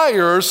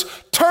desires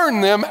turn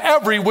them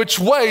every which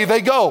way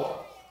they go.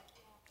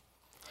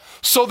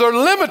 So they're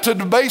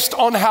limited based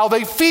on how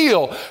they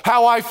feel.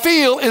 How I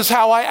feel is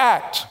how I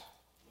act.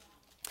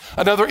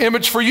 Another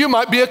image for you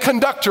might be a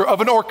conductor of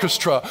an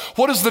orchestra.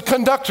 What does the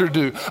conductor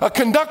do? A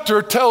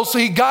conductor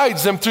he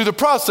guides them through the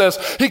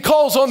process. He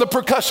calls on the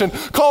percussion,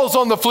 calls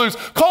on the flutes,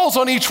 calls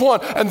on each one.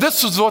 And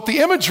this is what the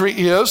imagery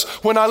is.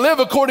 When I live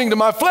according to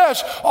my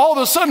flesh, all of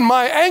a sudden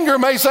my anger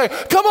may say,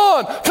 come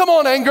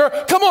on,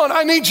 anger, come on,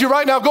 I need you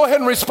right now. Go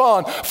ahead and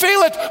respond. Feel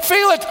it,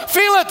 feel it,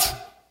 feel it.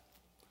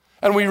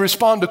 And we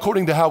respond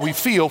according to how we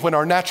feel when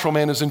our natural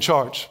man is in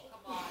charge.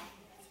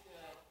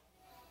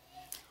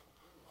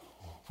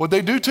 What'd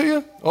they do to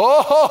you?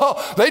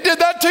 Oh, they did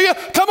that to you?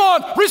 Come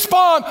on,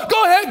 respond.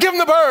 Go ahead, give them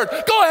the bird.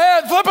 Go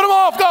ahead, flipping them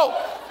off, go.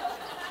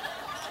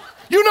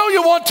 You know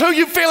you want to,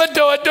 you feel it,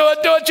 do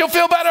it, you'll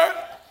feel better.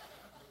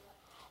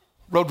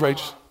 Road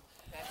rage.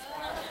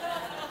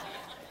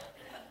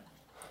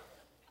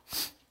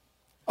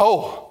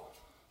 Oh,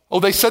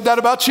 they said that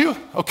about you?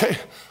 Okay,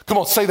 come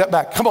on, say that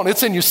back. Come on,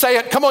 it's in you, say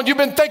it. Come on, you've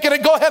been thinking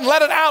it, go ahead and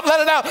let it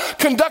out.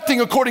 Conducting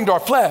according to our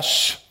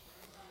flesh.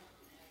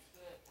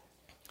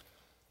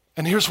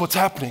 And here's what's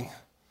happening.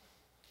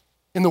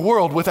 In the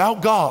world,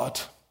 without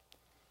God,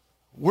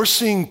 we're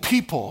seeing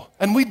people,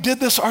 and we did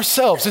this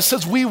ourselves. It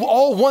says we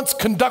all once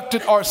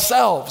conducted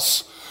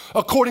ourselves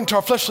according to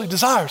our fleshly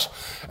desires.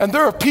 And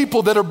there are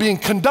people that are being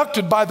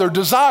conducted by their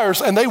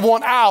desires and they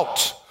want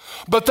out,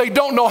 but they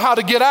don't know how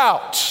to get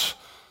out.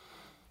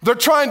 They're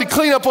trying to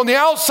clean up on the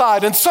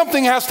outside and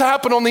something has to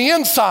happen on the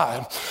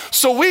inside.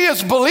 So we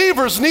as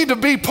believers need to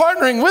be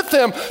partnering with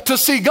them to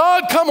see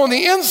God come on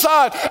the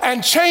inside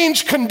and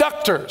change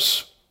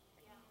conductors.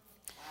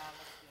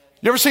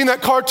 You ever seen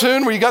that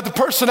cartoon where you got the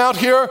person out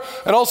here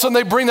and all of a sudden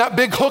they bring that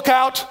big hook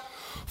out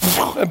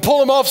and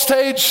pull him off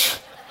stage?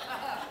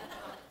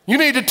 You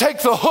need to take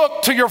the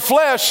hook to your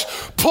flesh,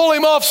 pull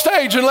him off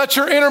stage and let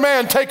your inner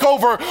man take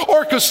over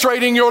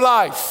orchestrating your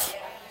life.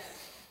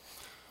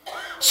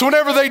 So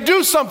whenever they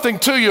do something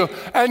to you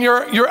and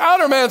your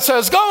outer man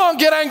says, go on,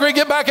 get angry,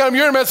 get back at him,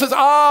 your inner man says,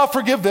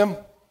 forgive them.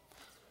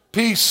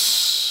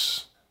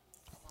 Peace.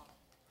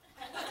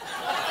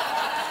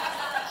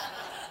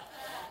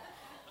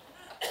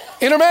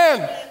 Inner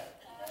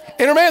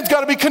man's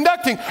got to be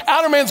conducting.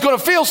 Outer man's going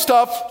to feel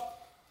stuff.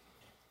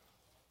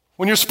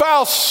 When your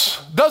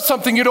spouse does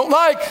something you don't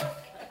like,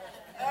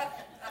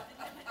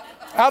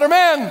 outer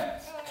man,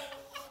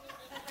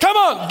 come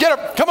on, get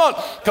her,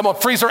 come on,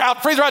 freeze her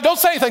out, don't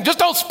say anything, just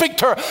don't speak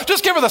to her,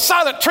 just give her the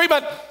silent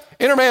treatment.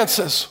 Inner man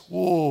says,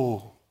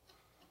 whoa,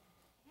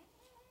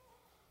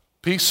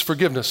 peace,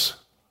 forgiveness.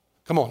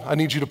 Come on, I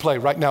need you to play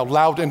right now,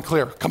 loud and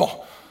clear. Come on,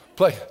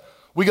 play.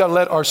 We got to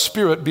let our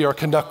spirit be our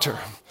conductor.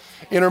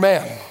 Inner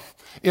man.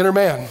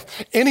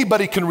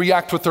 Anybody can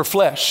react with their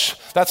flesh.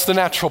 That's the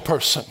natural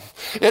person.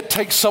 It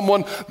takes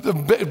someone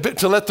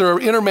to let their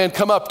inner man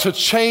come up to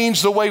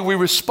change the way we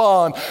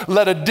respond.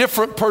 Let a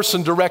different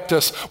person direct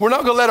us. We're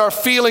not going to let our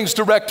feelings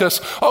direct us.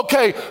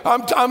 Okay,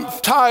 I'm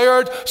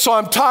tired, so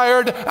I'm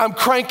tired. I'm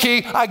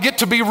cranky. I get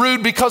to be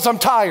rude because I'm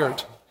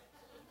tired.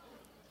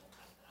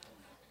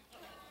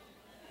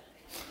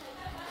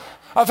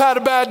 I've had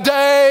a bad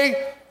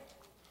day,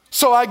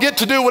 so I get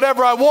to do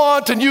whatever I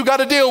want, and you got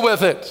to deal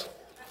with it.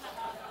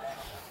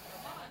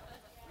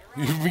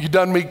 You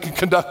done me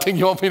conducting,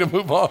 you want me to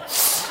move on?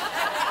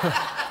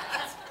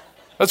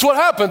 That's what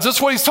happens.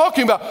 That's what he's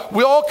talking about.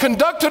 We all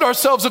conducted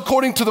ourselves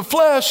according to the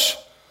flesh,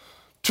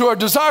 to our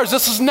desires.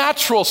 This is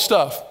natural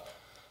stuff.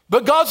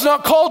 But God's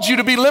not called you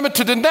to be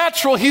limited to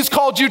natural. He's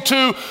called you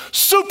to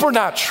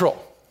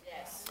supernatural.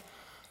 Yes.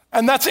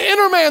 And that's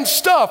inner man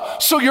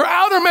stuff. So your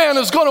outer man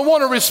is going to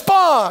want to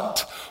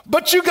respond.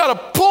 But you got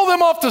to pull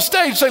them off the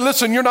stage. Say,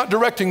 listen, you're not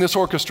directing this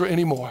orchestra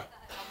anymore.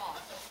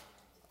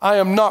 I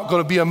am not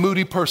going to be a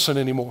moody person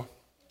anymore.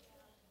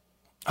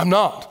 I'm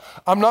not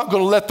going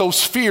to let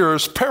those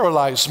fears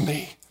paralyze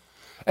me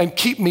and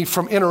keep me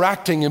from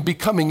interacting and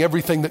becoming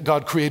everything that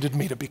God created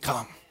me to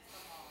become.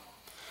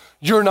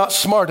 You're not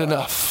smart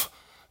enough.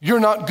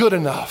 You're not good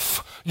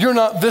enough. You're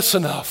not this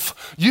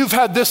enough. You've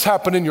had this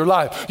happen in your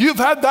life. You've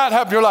had that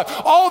happen in your life.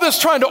 All this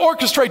trying to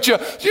orchestrate you.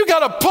 You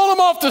got to pull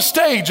them off the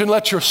stage and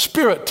let your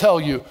spirit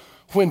tell you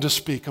when to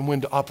speak and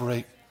when to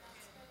operate.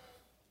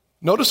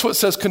 Notice what it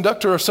says,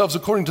 conduct ourselves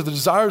according to the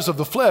desires of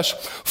the flesh,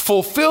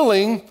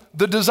 fulfilling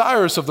the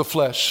desires of the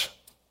flesh.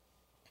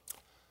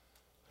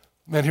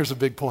 Man, here's a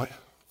big point.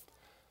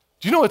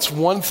 Do you know it's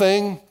one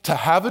thing to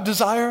have a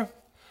desire,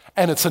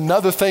 and it's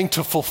another thing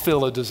to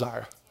fulfill a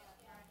desire?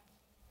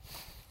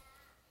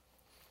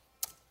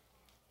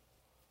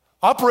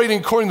 Operating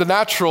according to the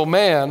natural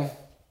man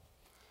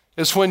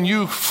is when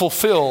you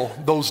fulfill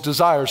those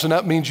desires, and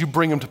that means you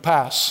bring them to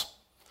pass.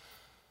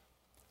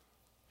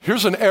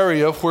 Here's an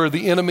area where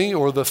the enemy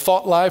or the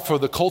thought life or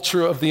the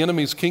culture of the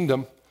enemy's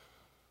kingdom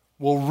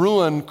will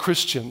ruin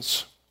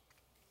Christians.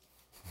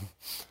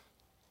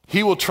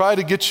 He will try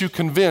to get you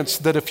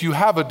convinced that if you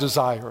have a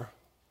desire,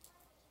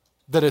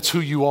 that it's who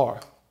you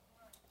are.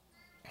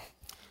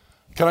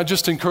 Can I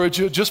just encourage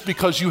you? Just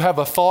because you have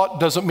a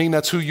thought doesn't mean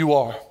that's who you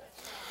are.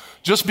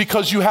 Just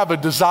because you have a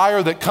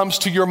desire that comes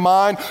to your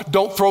mind,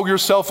 don't throw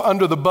yourself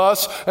under the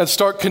bus and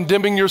start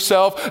condemning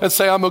yourself and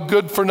say, I'm a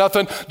good for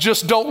nothing.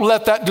 Just don't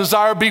let that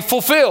desire be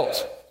fulfilled.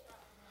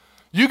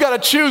 You got to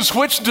choose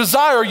which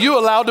desire you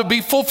allow to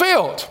be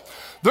fulfilled.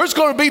 There's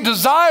going to be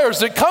desires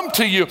that come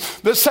to you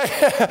that say,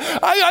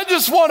 I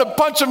just want to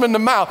punch them in the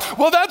mouth.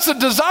 Well, that's a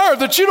desire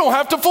that you don't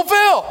have to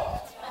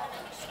fulfill.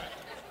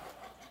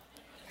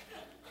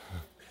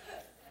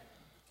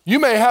 You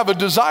may have a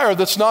desire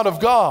that's not of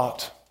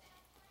God.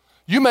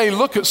 You may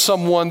look at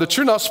someone that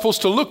you're not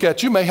supposed to look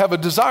at. You may have a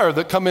desire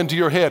that come into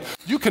your head.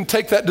 You can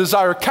take that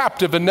desire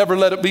captive and never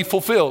let it be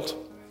fulfilled.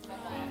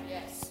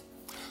 Yes.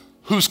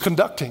 Who's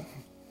conducting?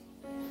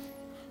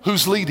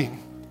 Who's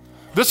leading?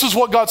 This is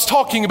what God's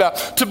talking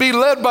about. To be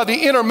led by the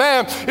inner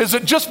man is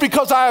that just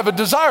because I have a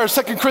desire,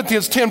 2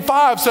 Corinthians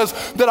 10:5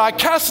 says that I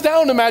cast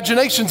down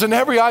imaginations and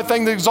every high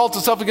thing that exalts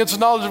itself against the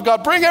knowledge of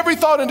God. Bring every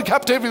thought into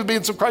captivity to the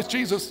obedience of Christ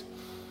Jesus.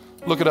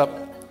 Look it up.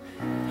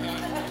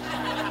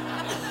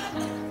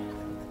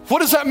 What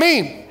does that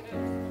mean?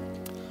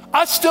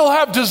 I still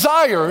have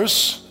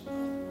desires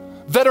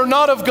that are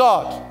not of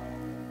God.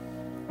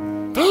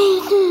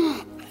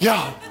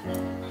 Yeah.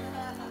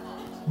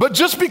 But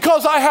just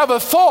because I have a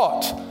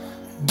thought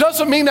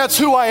doesn't mean that's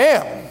who I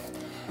am.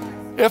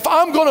 If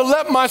I'm going to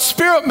let my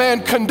spirit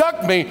man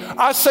conduct me,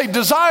 I say,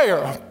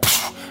 desire,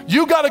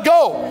 you got to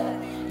go.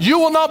 You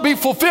will not be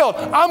fulfilled.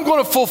 I'm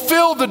going to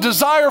fulfill the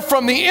desire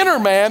from the inner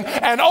man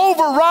and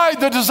override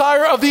the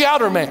desire of the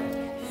outer man.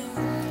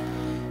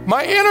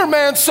 My inner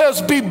man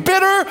says, be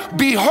bitter,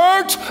 be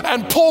hurt,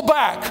 and pull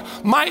back.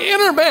 My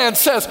inner man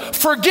says,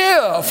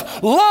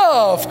 forgive,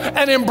 love,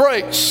 and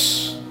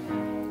embrace.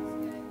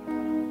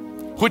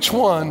 Which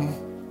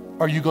one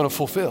are you going to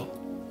fulfill?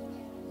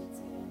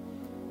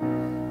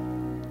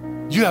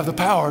 You have the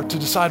power to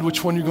decide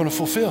which one you're going to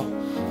fulfill.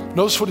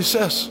 Notice what he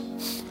says.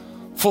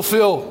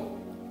 Fulfill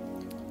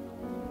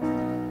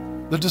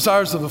the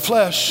desires of the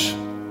flesh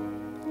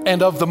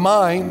and of the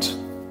mind.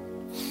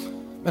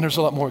 And there's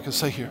a lot more I could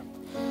say here.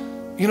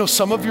 You know,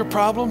 some of your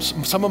problems,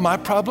 some of my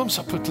problems,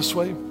 I'll put it this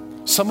way,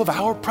 some of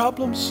our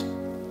problems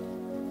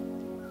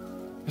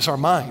is our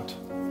mind.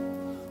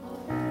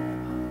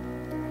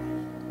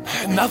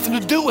 Had nothing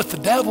to do with the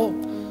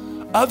devil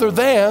other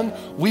than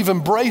we've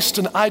embraced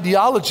an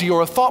ideology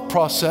or a thought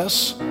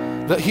process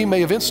that he may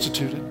have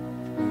instituted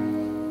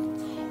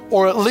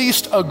or at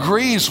least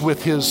agrees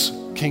with his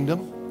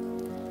kingdom.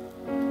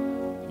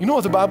 You know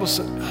what the Bible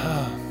said?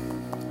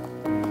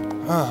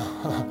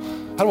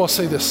 How do I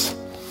say this?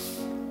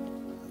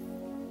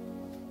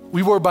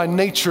 We were by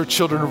nature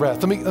children of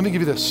wrath. Let me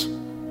give you this.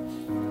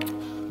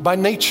 By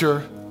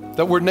nature,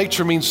 that word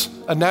nature means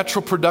a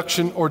natural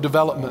production or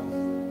development.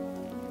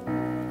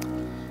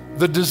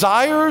 The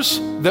desires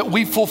that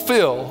we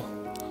fulfill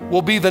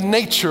will be the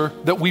nature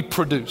that we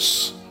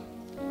produce.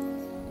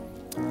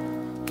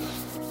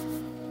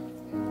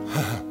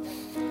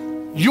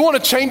 You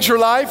want to change your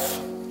life?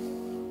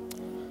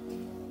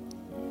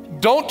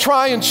 Don't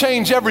try and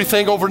change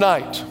everything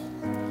overnight.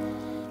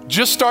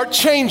 Just start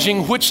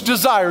changing which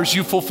desires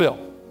you fulfill.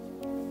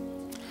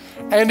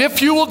 And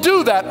if you will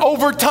do that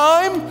over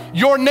time,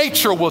 your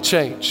nature will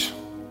change.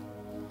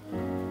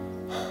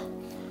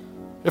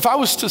 If I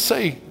was to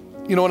say,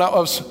 you know, when I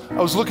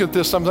was looking at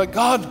this, I'm like,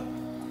 God,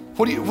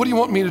 what do you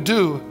want me to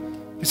do?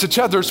 He said,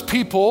 Chad, there's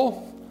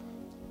people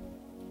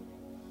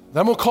that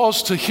I'm going to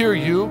cause to hear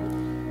you.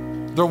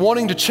 They're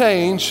wanting to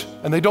change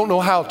and they don't know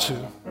how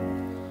to.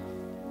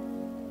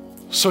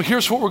 So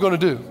here's what we're going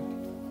to do.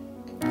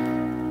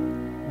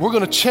 We're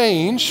going to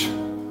change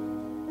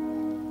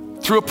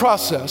through a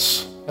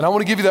process, and I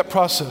want to give you that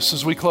process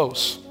as we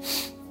close.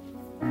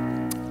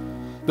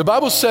 The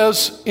Bible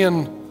says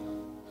in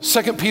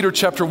 2 Peter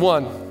chapter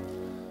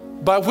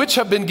 1, by which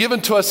have been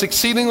given to us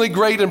exceedingly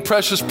great and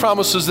precious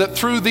promises, that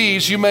through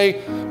these you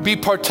may be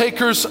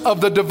partakers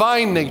of the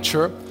divine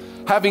nature,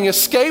 having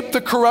escaped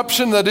the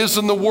corruption that is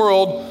in the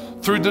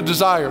world through the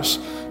desires.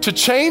 To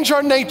change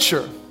our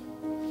nature,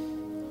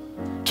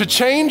 to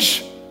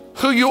change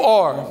who you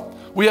are,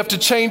 we have to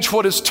change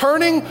what is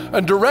turning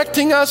and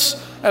directing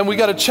us, and we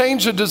got to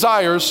change the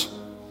desires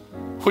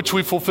which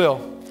we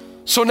fulfill.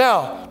 So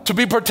now, to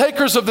be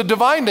partakers of the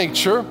divine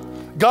nature,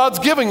 God's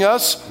giving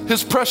us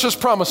his precious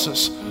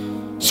promises.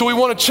 So we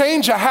want to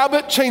change a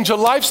habit, change a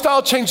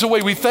lifestyle, change the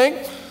way we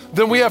think.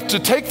 Then we have to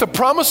take the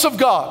promise of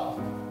God.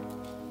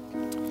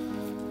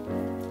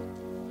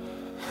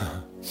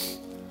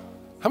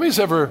 How many's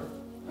ever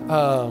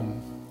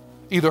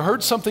either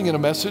heard something in a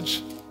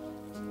message,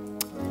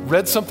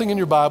 read something in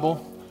your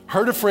Bible,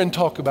 heard a friend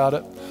talk about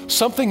it,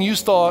 something you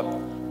thought,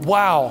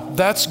 wow,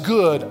 that's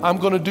good, I'm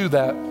going to do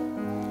that.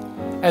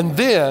 And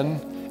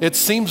then it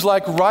seems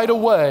like right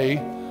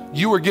away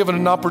you were given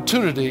an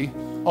opportunity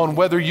on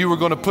whether you were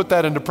going to put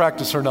that into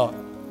practice or not.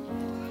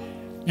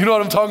 You know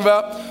what I'm talking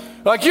about?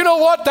 Like, you know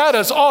what? That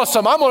is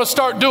awesome. I'm going to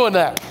start doing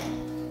that.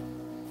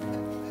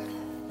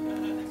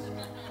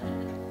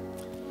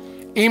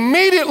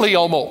 Immediately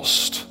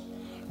almost,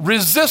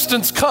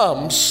 resistance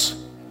comes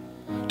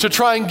to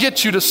try and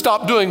get you to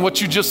stop doing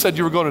what you just said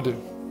you were going to do.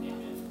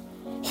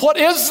 What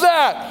is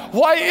that?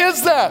 Why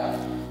is that?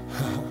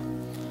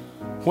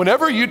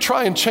 Whenever you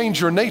try and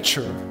change your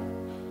nature,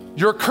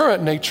 your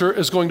current nature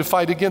is going to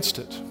fight against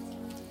it.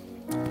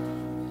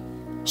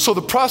 So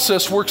the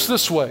process works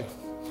this way.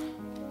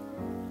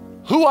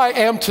 Who I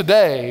am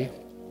today,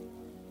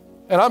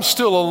 and I'm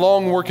still a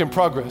long work in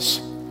progress,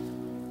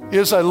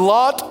 is a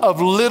lot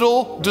of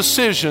little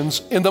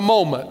decisions in the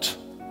moment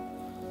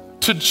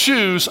to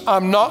choose,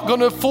 I'm not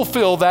going to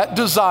fulfill that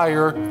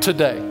desire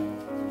today.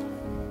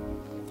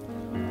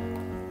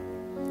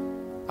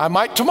 I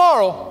might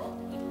tomorrow,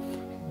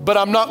 but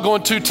I'm not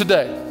going to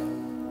today.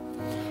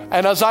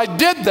 And as I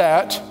did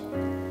that,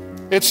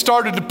 it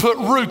started to put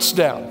roots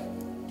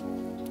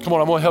down. Come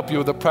on, I'm going to help you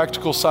with the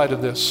practical side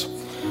of this.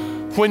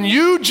 When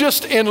you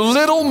just in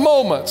little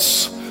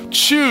moments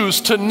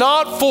choose to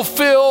not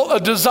fulfill a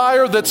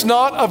desire that's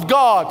not of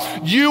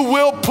God, you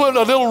will put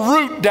a little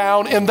root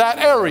down in that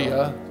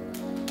area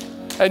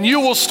and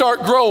you will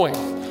start growing.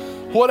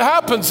 What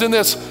happens in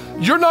this,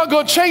 you're not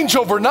going to change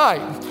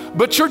overnight,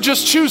 but you're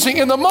just choosing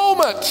in the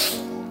moment.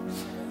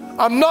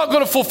 I'm not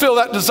going to fulfill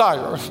that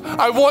desire.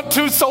 I want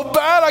to so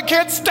bad, I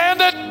can't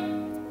stand it.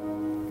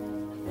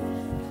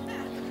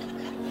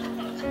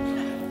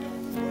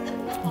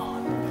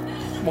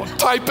 Want to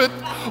type it?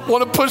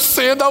 Want to push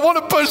send? I want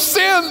to push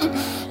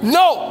send.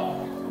 No.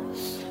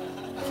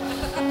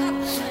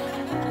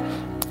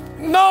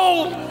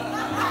 No.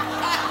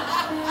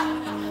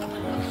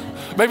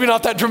 Maybe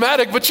not that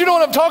dramatic, but you know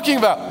what I'm talking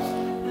about.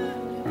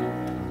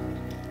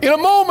 In a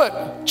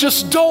moment,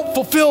 just don't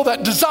fulfill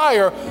that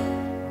desire,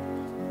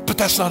 but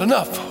that's not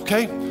enough,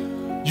 okay?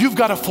 You've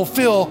got to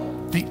fulfill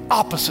the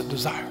opposite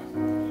desire.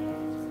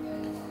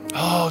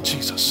 Oh,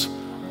 Jesus.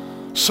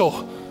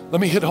 So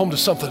let me hit home to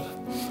something.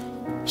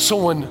 So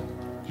when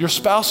your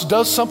spouse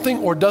does something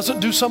or doesn't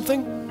do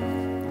something,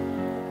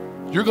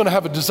 you're going to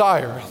have a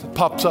desire that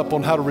pops up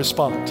on how to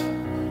respond.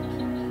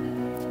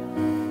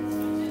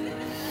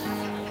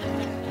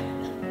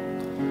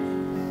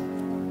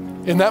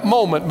 In that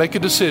moment, make a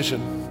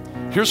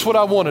decision. Here's what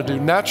I want to do.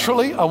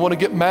 Naturally, I want to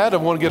get mad. I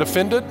want to get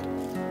offended.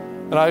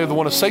 And I either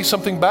want to say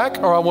something back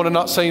or I want to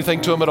not say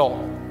anything to him at all.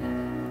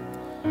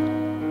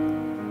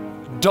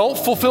 Don't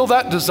fulfill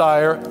that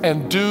desire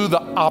and do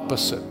the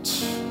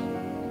opposite.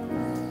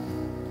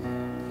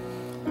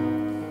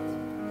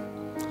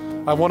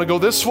 I want to go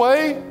this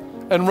way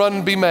and run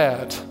and be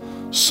mad.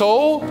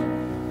 So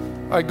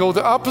I go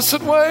the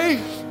opposite way.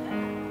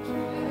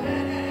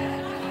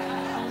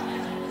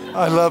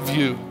 I love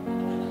you.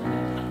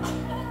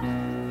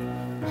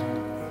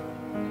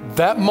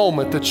 That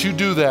moment that you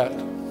do that,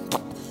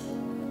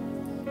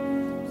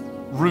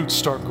 roots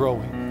start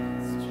growing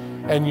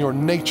and your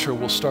nature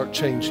will start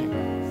changing.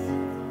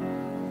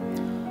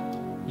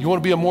 You want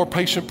to be a more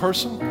patient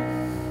person?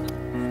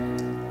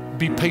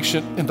 Be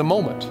patient in the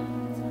moment.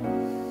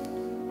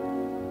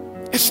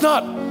 It's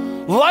not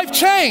life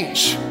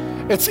change.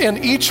 It's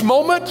in each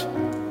moment,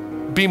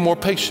 be more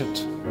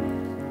patient.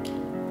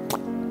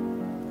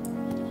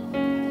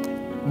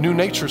 New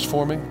nature's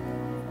forming.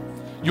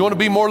 You want to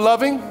be more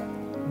loving?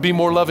 Be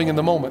more loving in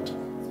the moment.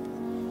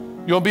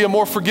 You want to be a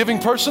more forgiving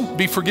person?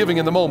 Be forgiving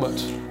in the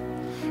moment.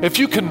 If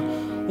you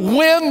can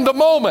win the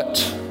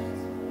moment,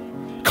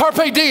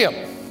 carpe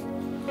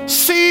diem,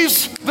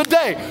 seize the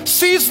day,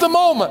 seize the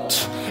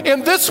moment.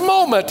 In this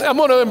moment, I'm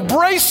going to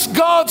embrace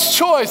God's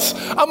choice.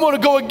 I'm going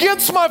to go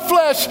against my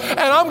flesh, and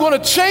I'm going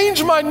to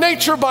change my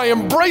nature by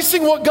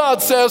embracing what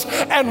God says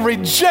and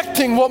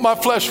rejecting what my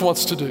flesh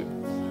wants to do.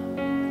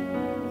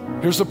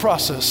 Here's the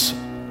process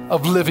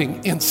of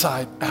living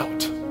inside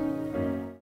out.